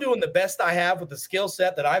 I'm doing the best I have with the skill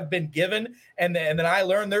set that I've been given. And then I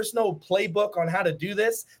learned there's no playbook on how to do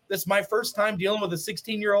this. This is my first time dealing with a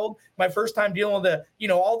 16-year-old, my first time dealing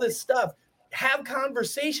with all this stuff. Have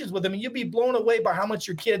conversations with them, and you'll be blown away by how much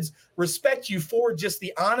your kids respect you for just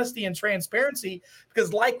the honesty and transparency,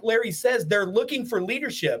 because like Larry says, they're looking for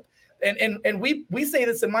leadership. And we say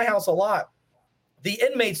this in my house a lot. The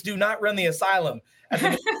inmates do not run the asylum at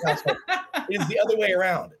the household. It is the other way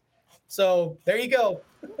around. So there you go.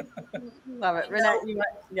 Love it. Renee,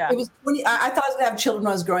 yeah. It was 20, I thought I was going to have children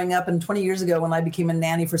when I was growing up. And 20 years ago, when I became a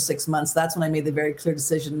nanny for 6 months, that's when I made the very clear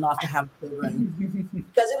decision not to have children.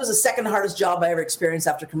 Because it was the second hardest job I ever experienced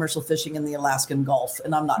after commercial fishing in the Alaskan Gulf.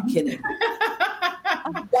 And I'm not kidding.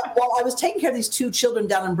 While I was taking care of these two children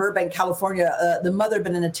down in Burbank, California, the mother had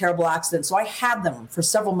been in a terrible accident. So I had them for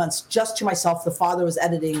several months just to myself. The father was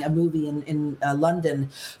editing a movie in London.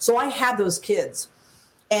 So I had those kids.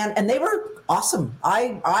 And they were awesome.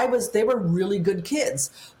 They were really good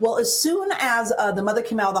kids. Well, as soon as the mother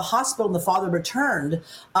came out of the hospital and the father returned,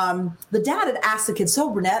 the dad had asked the kids, so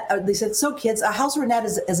Renette, they said, so kids, how's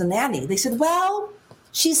Renette as a nanny? They said, well,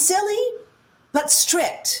 she's silly, but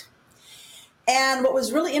strict. And what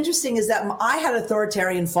was really interesting is that I had an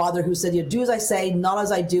authoritarian father who said, you do as I say, not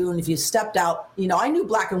as I do. And if you stepped out, I knew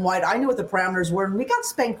black and white. I knew what the parameters were. And we got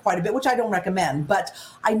spanked quite a bit, which I don't recommend. But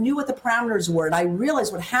I knew what the parameters were. And I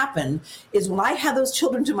realized what happened is when I had those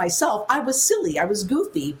children to myself, I was silly. I was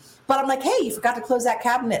goofy. But I'm like, hey, you forgot to close that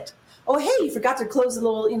cabinet. Oh, hey, you forgot to close the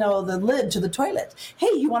little, the lid to the toilet.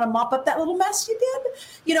 Hey, you want to mop up that little mess you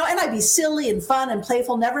did? And I'd be silly and fun and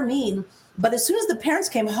playful, never mean. But as soon as the parents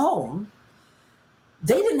came home,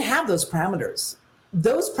 they didn't have those parameters.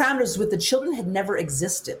 Those parameters with the children had never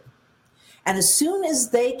existed. And as soon as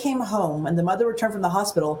they came home and the mother returned from the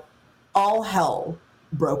hospital, all hell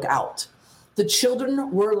broke out. The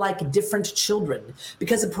children were like different children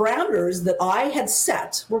because the parameters that I had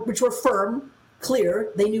set, which were firm,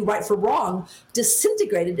 clear, they knew right from wrong,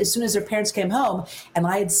 disintegrated as soon as their parents came home. And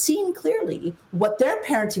I had seen clearly what their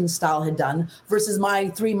parenting style had done versus my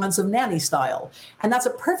 3 months of nanny style. And that's a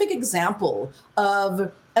perfect example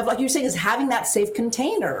of like you're saying, is having that safe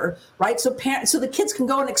container, right? So the kids can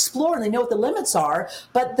go and explore and they know what the limits are,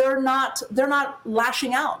 but they're not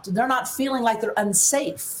lashing out. They're not feeling like they're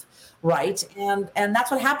unsafe. Right. And that's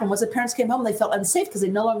what happened. Once the parents came home, they felt unsafe because they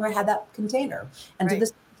no longer had that container. And to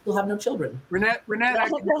this, we'll have no children. Renette, I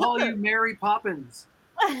can call you Mary Poppins.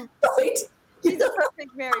 Right? She's the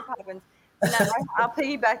perfect Mary Poppins. Now, I'll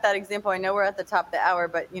piggyback that example. I know we're at the top of the hour,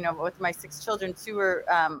 but with my 6 children, 2 were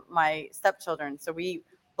my stepchildren. So we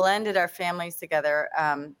blended our families together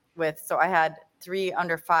so I had 3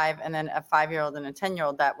 under 5 and then a 5-year-old and a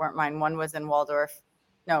 10-year-old that weren't mine. One was in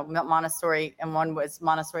Montessori, and one was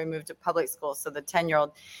Montessori moved to public school. So the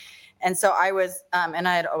 10-year-old. And so I was, and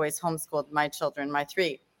I had always homeschooled my children, my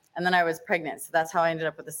 3. And then I was pregnant. So that's how I ended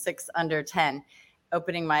up with a 6 under 10,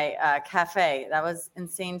 opening my cafe. That was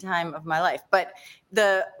insane time of my life. But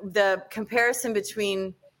the comparison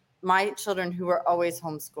between my children who were always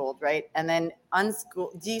homeschooled, right? And then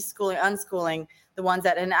unschooling the ones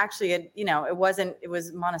that, and actually, it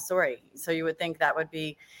was Montessori. So you would think that would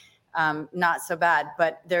be not so bad,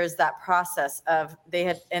 but there's that process of they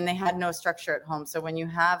had no structure at home. So when you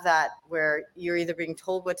have that where you're either being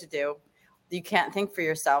told what to do, you can't think for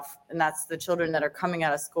yourself, and that's the children that are coming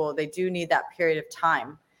out of school. They do need that period of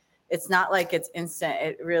time. It's not like it's instant.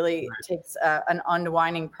 It really takes an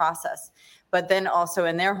unwinding process. But then also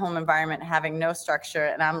in their home environment, having no structure,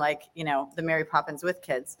 and I'm like, the Mary Poppins with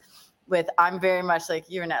kids. I'm very much like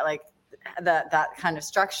you're not like that kind of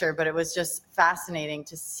structure, but it was just fascinating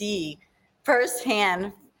to see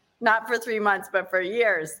firsthand, not for 3 months, but for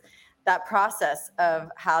years, that process of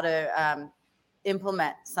how to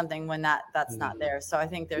implement something when that's not there. So I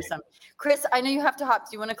think there's some. Chris, I know you have to hop.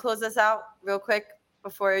 Do you want to close us out real quick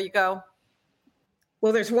before you go?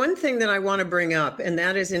 Well, there's one thing that I want to bring up, and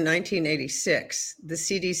that is in 1986, the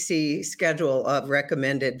CDC schedule of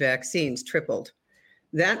recommended vaccines tripled.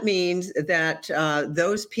 That means that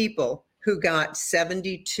those people who got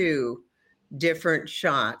 72 different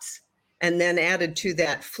shots and then added to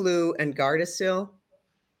that flu and Gardasil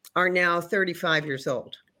are now 35 years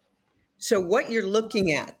old. So what you're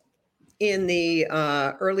looking at in the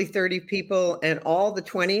early 30 people and all the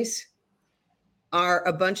 20s are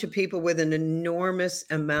a bunch of people with an enormous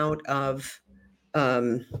amount of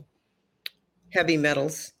heavy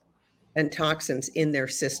metals and toxins in their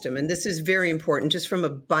system. And this is very important just from a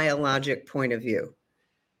biologic point of view.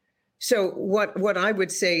 So what I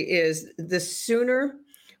would say is the sooner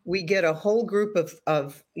we get a whole group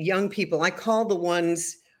of young people, I call the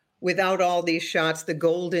ones without all these shots the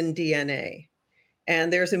golden DNA.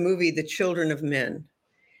 And there's a movie, The Children of Men.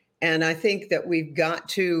 And I think that we've got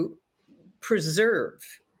to preserve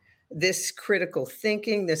this critical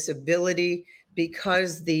thinking, this ability,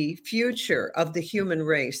 because the future of the human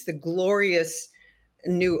race, the glorious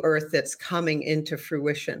new earth that's coming into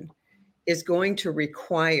fruition, is going to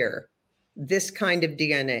require this kind of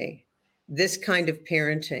DNA, this kind of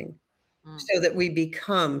parenting, so that we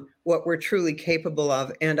become what we're truly capable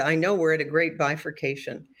of. And I know we're at a great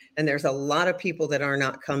bifurcation, and there's a lot of people that are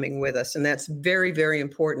not coming with us. And that's very, very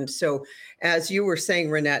important. So as you were saying,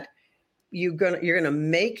 Renette, you're gonna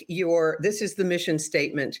make this is the mission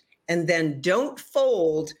statement, and then don't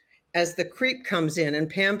fold as the creep comes in. And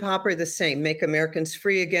Pam Popper, the same, make Americans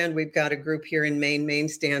free again. We've got a group here in Maine. Maine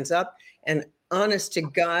stands up, and honest to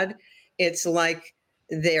God, it's like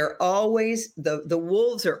they're always, the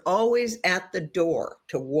wolves are always at the door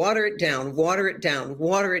to water it down, water it down,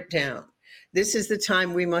 water it down. This is the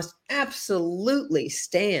time we must absolutely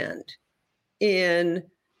stand in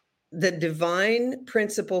the divine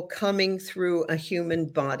principle coming through a human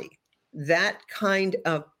body. That kind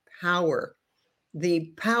of power,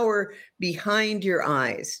 the power behind your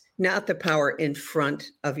eyes, not the power in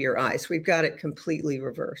front of your eyes. We've got it completely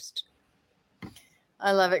reversed.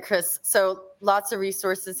 I love it, Chris. So lots of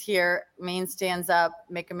resources here. Maine stands up,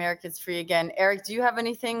 Make Americans Free Again. Eric, do you have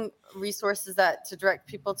anything, resources to direct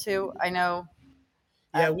people to? I know.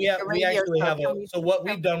 Yeah, we actually have so what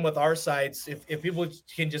we've done with our sites, if people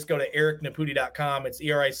can just go to ericnapudi.com, it's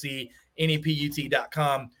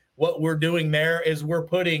ericneput.com. What we're doing there is we're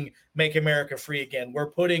putting Make America Free Again.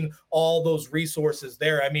 We're putting all those resources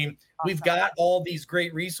there. I mean, we've got all these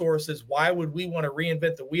great resources. Why would we want to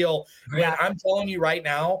reinvent the wheel when I'm telling you right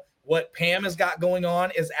now, what Pam has got going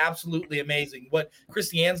on is absolutely amazing. What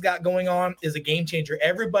Christiane's got going on is a game changer.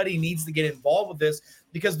 Everybody needs to get involved with this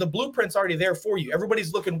because the blueprint's already there for you.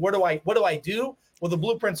 Everybody's looking, what do I do? Well, the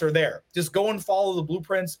blueprints are there. Just go and follow the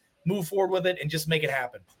blueprints, move forward with it, and just make it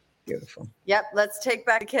happen. Beautiful. Yep. Let's take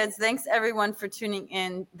back the kids. Thanks everyone for tuning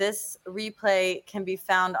in. This replay can be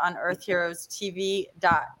found on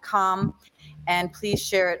earthheroestv.com, and please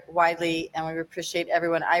share it widely. And we appreciate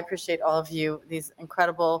everyone. I appreciate all of you, these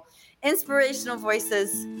incredible, inspirational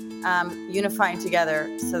voices, unifying together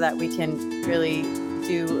so that we can really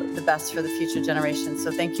do the best for the future generations.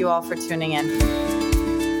 So thank you all for tuning in.